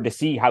is hard to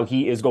see how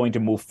he is going to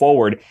move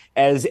forward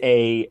as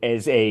an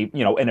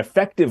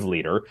effective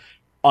leader.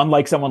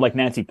 Unlike someone like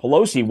Nancy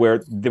Pelosi,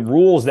 where the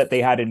rules that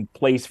they had in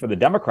place for the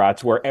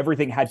Democrats, where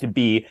everything had to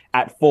be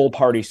at full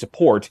party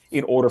support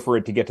in order for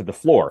it to get to the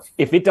floor.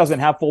 If it doesn't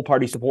have full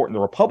party support in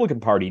the Republican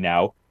Party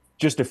now,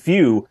 just a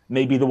few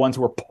may be the ones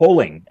who are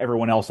pulling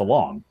everyone else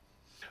along.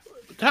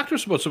 Talk to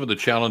us about some of the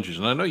challenges,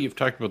 and I know you've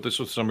talked about this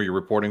with some of your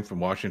reporting from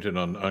Washington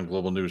on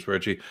Global News,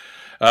 Reggie,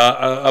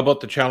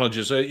 about the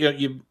challenges.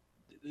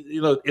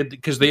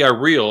 Because they are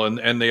real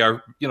and they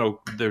are,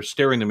 they're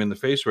staring them in the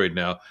face right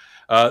now.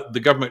 The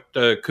government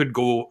could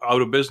go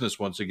out of business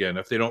once again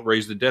if they don't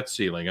raise the debt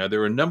ceiling.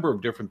 There are a number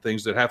of different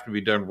things that have to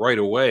be done right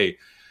away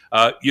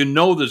You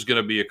know there's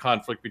going to be a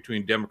conflict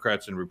between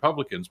Democrats and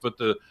Republicans, but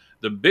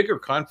the bigger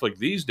conflict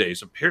these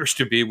days appears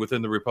to be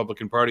within the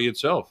Republican Party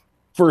itself.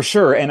 For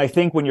sure. And I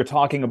think when you're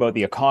talking about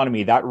the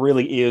economy, that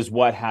really is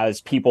what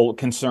has people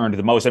concerned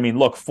the most. I mean,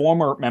 look,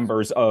 former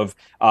members of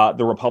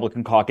the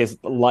Republican caucus,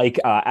 like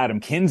Adam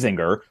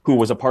Kinzinger, who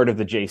was a part of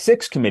the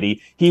J6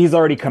 committee, he's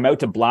already come out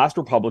to blast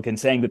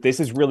Republicans, saying that this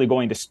is really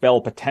going to spell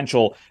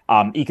potential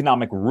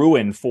economic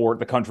ruin for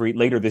the country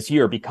later this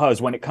year, because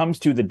when it comes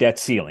to the debt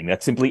ceiling,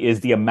 that simply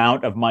is the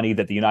amount of money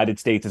that the United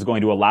States is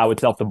going to allow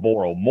itself to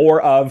borrow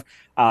more of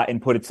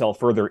and put itself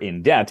further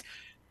in debt.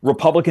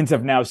 Republicans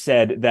have now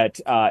said that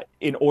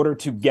in order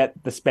to get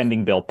the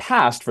spending bill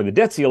passed for the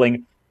debt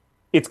ceiling,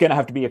 it's going to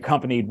have to be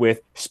accompanied with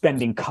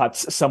spending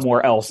cuts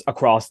somewhere else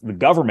across the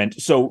government.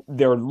 So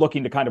they're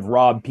looking to kind of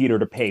rob Peter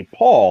to pay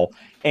Paul.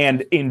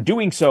 And in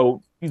doing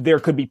so, there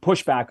could be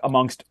pushback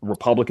amongst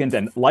Republicans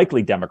and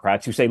likely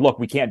Democrats who say, look,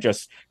 we can't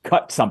just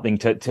cut something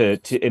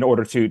to in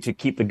order to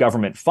keep the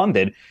government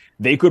funded.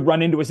 They could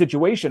run into a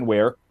situation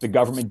where the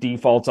government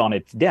defaults on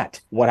its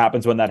debt. What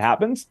happens when that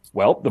happens?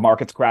 Well, the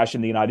markets crash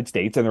in the United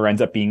States, and there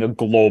ends up being a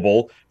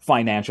global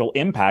financial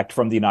impact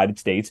from the United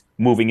States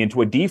moving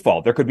into a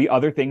default. There could be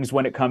other things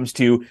when it comes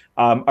to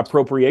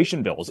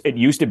appropriation bills. It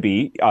used to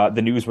be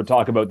the news would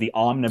talk about the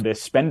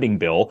omnibus spending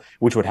bill,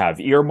 which would have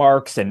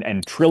earmarks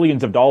and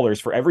trillions of dollars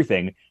for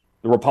everything.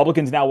 The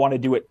Republicans now want to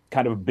do it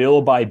kind of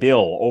bill by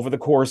bill over the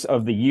course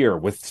of the year,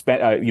 with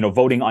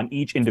voting on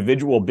each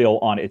individual bill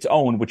on its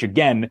own, which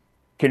again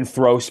can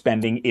throw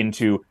spending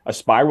into a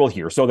spiral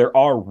here. So there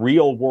are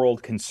real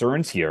world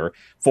concerns here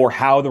for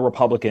how the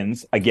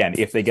Republicans, again,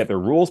 if they get their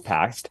rules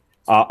passed,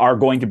 are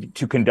going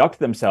to conduct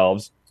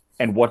themselves.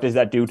 And what does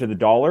that do to the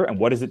dollar? And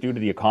what does it do to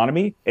the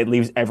economy? It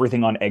leaves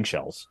everything on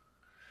eggshells.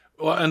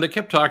 Well, and they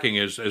kept talking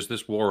as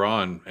this wore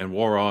on and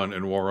wore on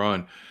and wore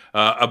on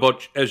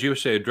about, as you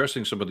say,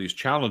 addressing some of these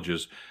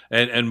challenges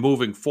and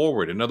moving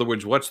forward. In other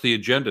words, what's the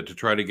agenda to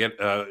try to get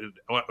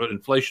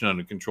inflation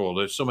under control?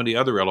 There's so many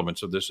other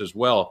elements of this as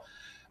well.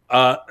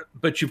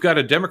 But you've got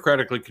a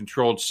democratically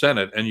controlled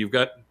Senate, and you've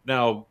got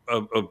now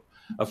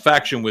a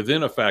faction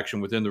within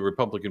the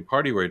Republican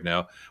Party right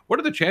now. What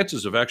are the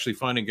chances of actually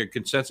finding a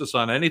consensus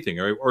on anything,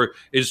 or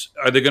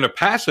are they going to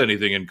pass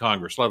anything in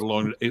Congress, let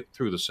alone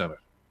through the Senate?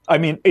 I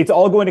mean, it's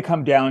all going to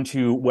come down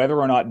to whether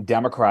or not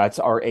Democrats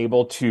are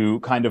able to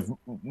kind of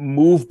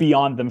move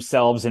beyond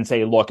themselves and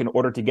say, look, in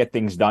order to get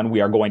things done, we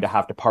are going to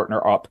have to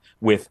partner up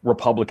with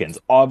Republicans.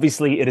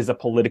 Obviously, it is a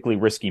politically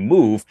risky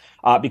move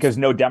because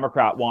no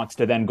Democrat wants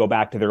to then go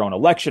back to their own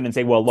election and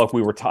say, well, look,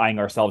 we were tying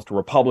ourselves to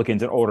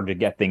Republicans in order to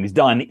get things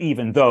done,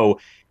 even though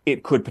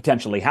it could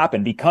potentially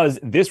happen, because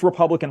this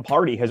Republican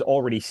Party has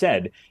already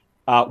said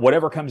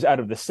whatever comes out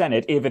of the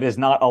Senate, if it is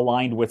not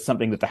aligned with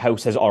something that the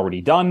House has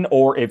already done,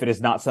 or if it is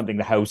not something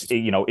the House,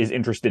 is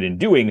interested in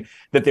doing,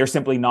 that they're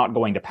simply not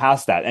going to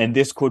pass that. And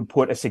this could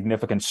put a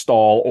significant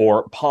stall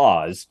or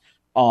pause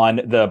on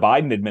the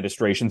Biden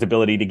administration's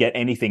ability to get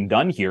anything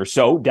done here.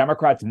 So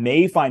Democrats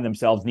may find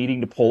themselves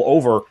needing to pull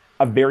over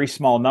a very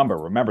small number.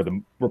 Remember,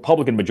 the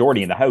Republican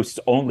majority in the House is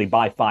only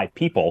by 5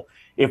 people.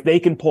 If they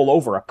can pull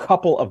over a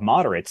couple of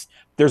moderates,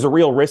 there's a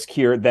real risk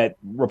here that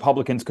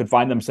Republicans could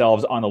find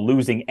themselves on a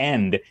losing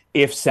end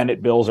if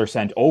Senate bills are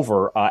sent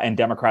over and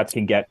Democrats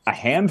can get a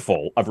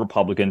handful of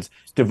Republicans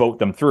to vote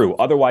them through.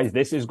 Otherwise,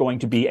 this is going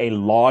to be a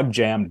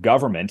log-jammed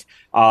government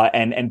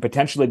and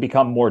potentially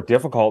become more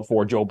difficult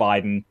for Joe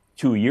Biden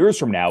 2 years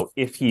from now,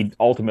 if he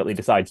ultimately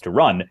decides to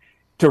run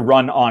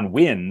on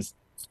wins,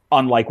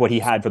 unlike what he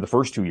had for the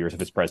first 2 years of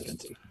his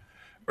presidency.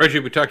 Reggie,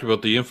 we talked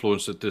about the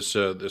influence that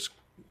this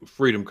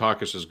Freedom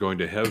Caucus is going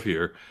to have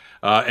here,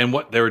 and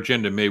what their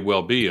agenda may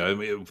well be. I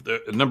mean,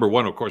 number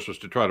one, of course, was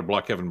to try to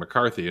block Kevin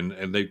McCarthy,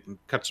 and they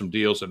cut some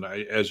deals. And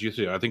as you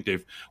say, I think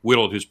they've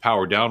whittled his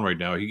power down right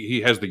now.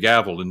 He has the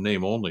gavel in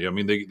name only. I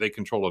mean, they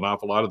control an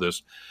awful lot of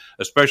this,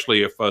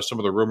 especially if some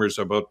of the rumors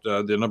about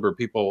the number of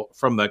people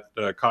from that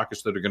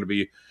caucus that are going to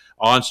be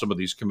on some of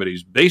these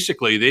committees.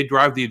 Basically, they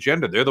drive the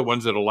agenda. They're the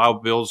ones that allow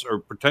bills or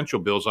potential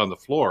bills on the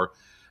floor.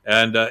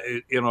 And,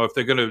 if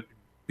they're going to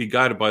be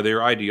guided by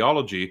their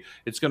ideology,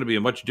 it's going to be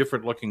a much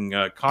different looking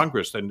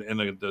Congress, and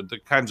the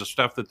kinds of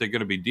stuff that they're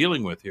going to be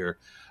dealing with here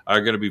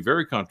are going to be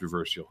very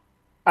controversial.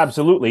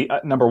 Absolutely.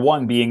 Number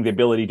one being the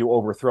ability to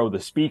overthrow the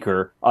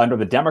speaker. Under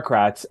the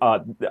Democrats,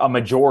 a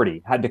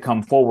majority had to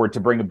come forward to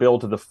bring a bill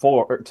to the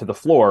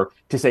floor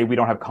to say we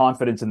don't have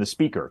confidence in the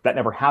speaker. That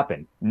never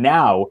happened.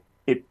 Now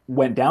it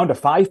went down to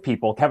 5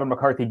 people. Kevin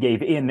McCarthy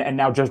gave in, and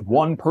now just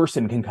one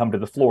person can come to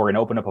the floor and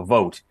open up a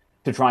vote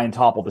to try and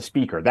topple the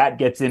speaker. That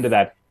gets into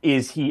that.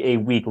 Is he a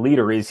weak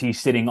leader? Is he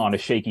sitting on a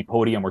shaky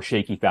podium or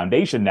shaky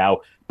foundation now?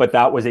 But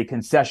that was a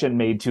concession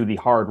made to the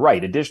hard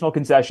right. Additional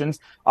concessions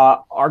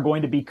are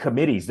going to be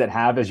committees that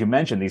have, as you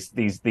mentioned,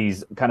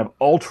 these kind of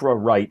ultra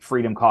right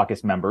Freedom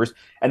Caucus members.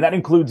 And that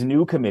includes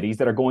new committees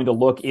that are going to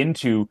look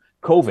into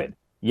COVID.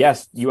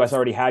 Yes, the U.S.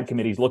 already had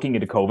committees looking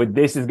into COVID.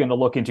 This is going to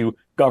look into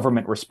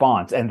government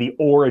response and the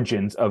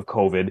origins of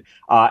COVID,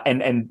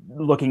 and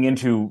looking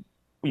into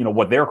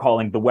what they're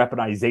calling the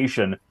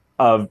weaponization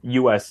of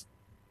U.S.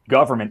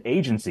 government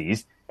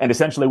agencies. And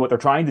essentially what they're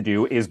trying to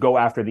do is go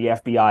after the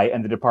FBI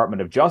and the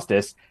Department of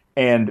Justice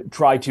and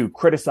try to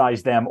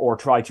criticize them or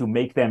try to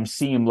make them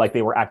seem like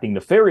they were acting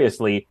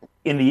nefariously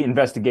in the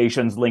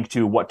investigations linked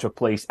to what took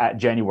place at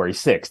January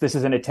 6th. This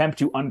is an attempt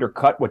to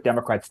undercut what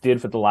Democrats did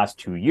for the last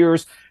 2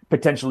 years,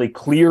 potentially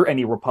clear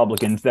any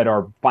Republicans that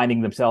are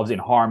finding themselves in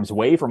harm's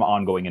way from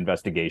ongoing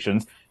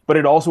investigations. But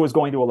it also is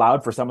going to allow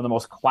for some of the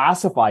most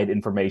classified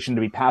information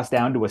to be passed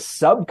down to a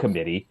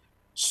subcommittee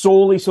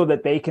solely so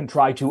that they can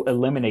try to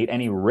eliminate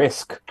any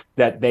risk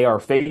that they are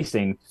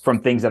facing from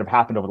things that have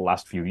happened over the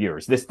last few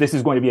years. This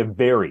is going to be a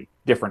very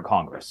different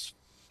Congress.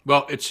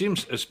 Well, it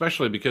seems,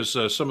 especially because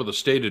some of the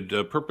stated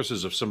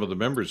purposes of some of the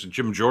members,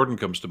 Jim Jordan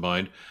comes to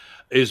mind,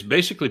 is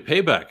basically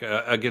payback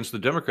against the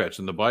Democrats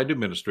in the Biden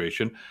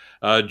administration.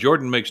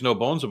 Jordan makes no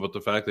bones about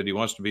the fact that he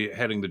wants to be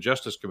heading the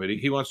Justice Committee.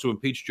 He wants to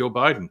impeach Joe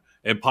Biden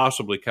and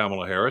possibly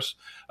Kamala Harris.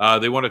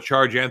 They want to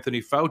charge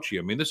Anthony Fauci.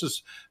 I mean, this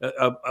is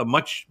a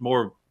much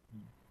more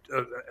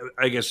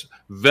I guess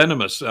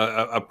venomous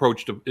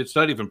approach to. It's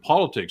not even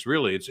politics,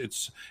 really.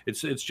 It's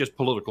just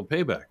political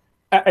payback.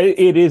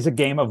 It is a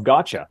game of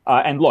gotcha.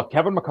 And look,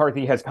 Kevin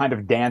McCarthy has kind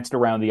of danced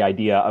around the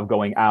idea of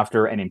going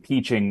after and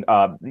impeaching,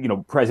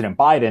 President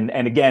Biden.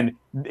 And again,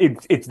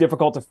 it's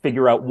difficult to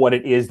figure out what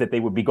it is that they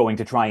would be going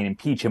to try and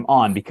impeach him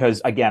on,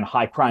 because again,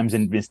 high crimes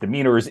and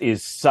misdemeanors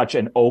is such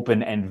an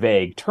open and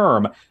vague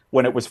term.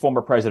 When it was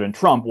former President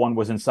Trump, one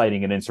was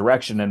inciting an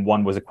insurrection and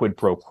one was a quid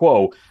pro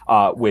quo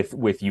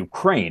with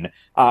Ukraine.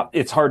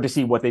 It's hard to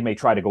see what they may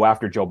try to go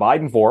after Joe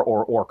Biden for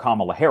or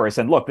Kamala Harris.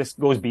 And look, this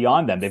goes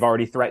beyond them. They've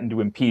already threatened to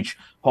impeach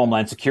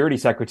Homeland Security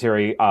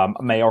Secretary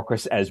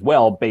Mayorkas as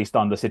well, based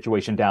on the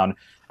situation down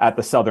at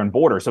the southern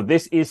border. So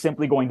this is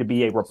simply going to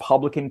be a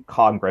Republican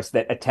Congress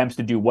that attempts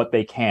to do what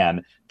they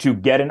can to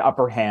get an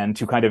upper hand,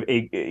 to kind of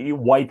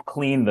wipe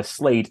clean the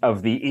slate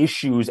of the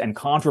issues and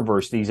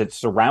controversies that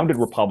surrounded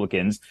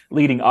Republicans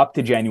leading up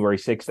to January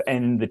 6th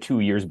and the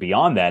 2 years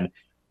beyond then.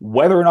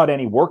 Whether or not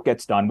any work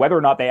gets done, whether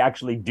or not they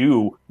actually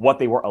do what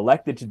they were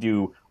elected to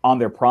do on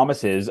their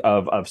promises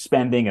of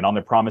spending and on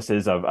their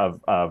promises of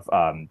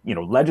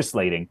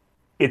legislating,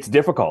 it's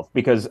difficult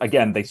because,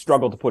 again, they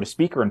struggle to put a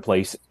speaker in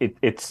place.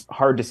 It's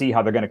hard to see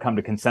how they're going to come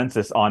to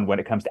consensus on when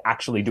it comes to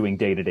actually doing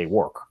day-to-day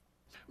work.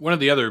 One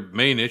of the other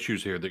main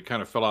issues here that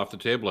kind of fell off the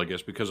table, I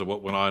guess, because of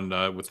what went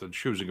on with the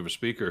choosing of a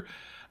speaker,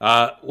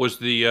 was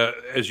the,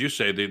 as you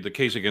say, the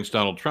case against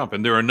Donald Trump.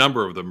 And there are a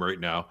number of them right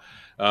now.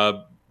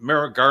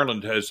 Merrick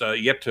Garland has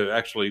yet to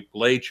actually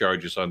lay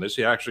charges on this.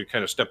 He actually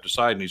kind of stepped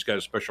aside, and he's got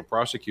a special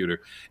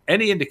prosecutor.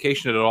 Any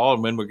indication at all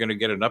when we're going to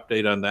get an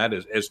update on that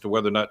as to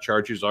whether or not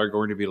charges are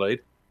going to be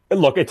laid?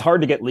 Look, it's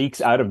hard to get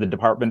leaks out of the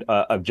Department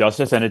of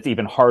Justice, and it's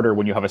even harder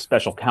when you have a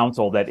special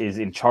counsel that is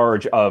in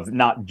charge of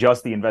not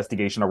just the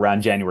investigation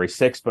around January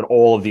 6th, but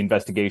all of the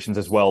investigations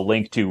as well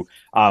linked to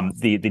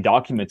the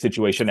document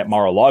situation at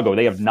Mar-a-Lago.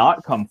 They have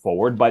not come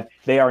forward, but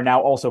they are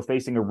now also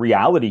facing a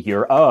reality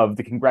here of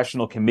the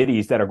congressional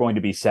committees that are going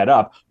to be set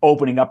up,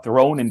 opening up their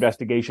own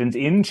investigations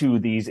into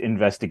these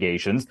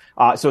investigations.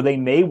 So they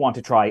may want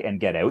to try and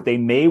get out. They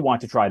may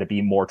want to try to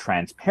be more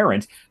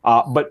transparent.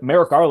 But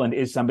Merrick Garland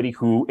is somebody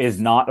who is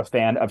not a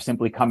fan of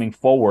simply coming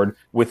forward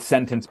with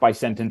sentence by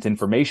sentence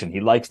information. He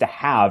likes to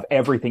have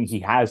everything he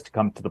has to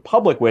come to the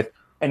public with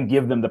and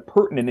give them the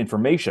pertinent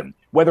information.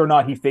 Whether or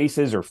not he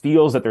faces or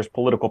feels that there's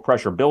political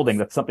pressure building,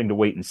 that's something to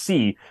wait and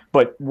see.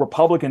 But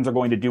Republicans are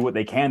going to do what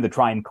they can to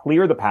try and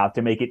clear the path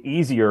to make it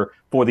easier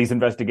for these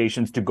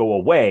investigations to go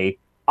away,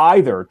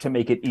 either to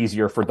make it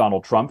easier for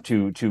Donald Trump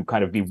to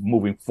kind of be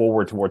moving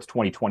forward towards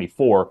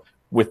 2024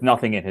 with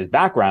nothing in his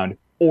background,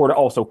 or to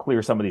also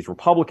clear some of these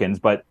Republicans.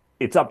 But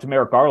it's up to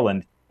Merrick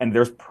Garland, and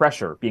there's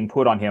pressure being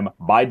put on him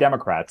by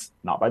Democrats,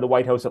 not by the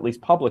White House, at least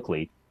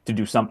publicly, to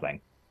do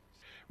something.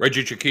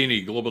 Reggie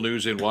Cecchini, Global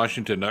News in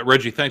Washington.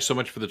 Reggie, thanks so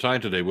much for the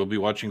time today. We'll be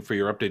watching for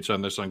your updates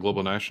on this on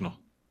Global National.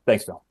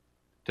 Thanks, Bill.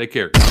 Take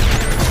care.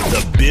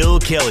 The Bill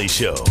Kelly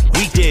Show,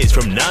 weekdays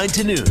from 9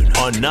 to noon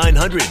on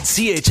 900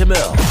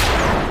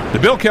 CHML. The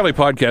Bill Kelly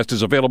Podcast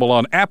is available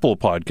on Apple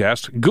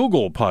Podcast,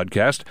 Google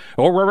Podcast,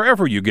 or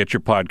wherever you get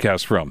your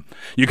podcasts from.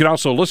 You can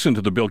also listen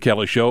to The Bill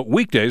Kelly Show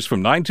weekdays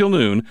from 9 till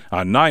noon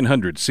on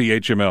 900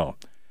 CHML.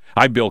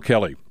 I'm Bill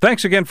Kelly.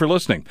 Thanks again for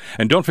listening.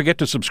 And don't forget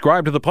to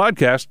subscribe to the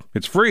podcast.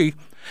 It's free,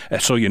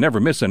 so you never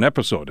miss an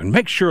episode. And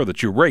make sure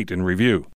that you rate and review.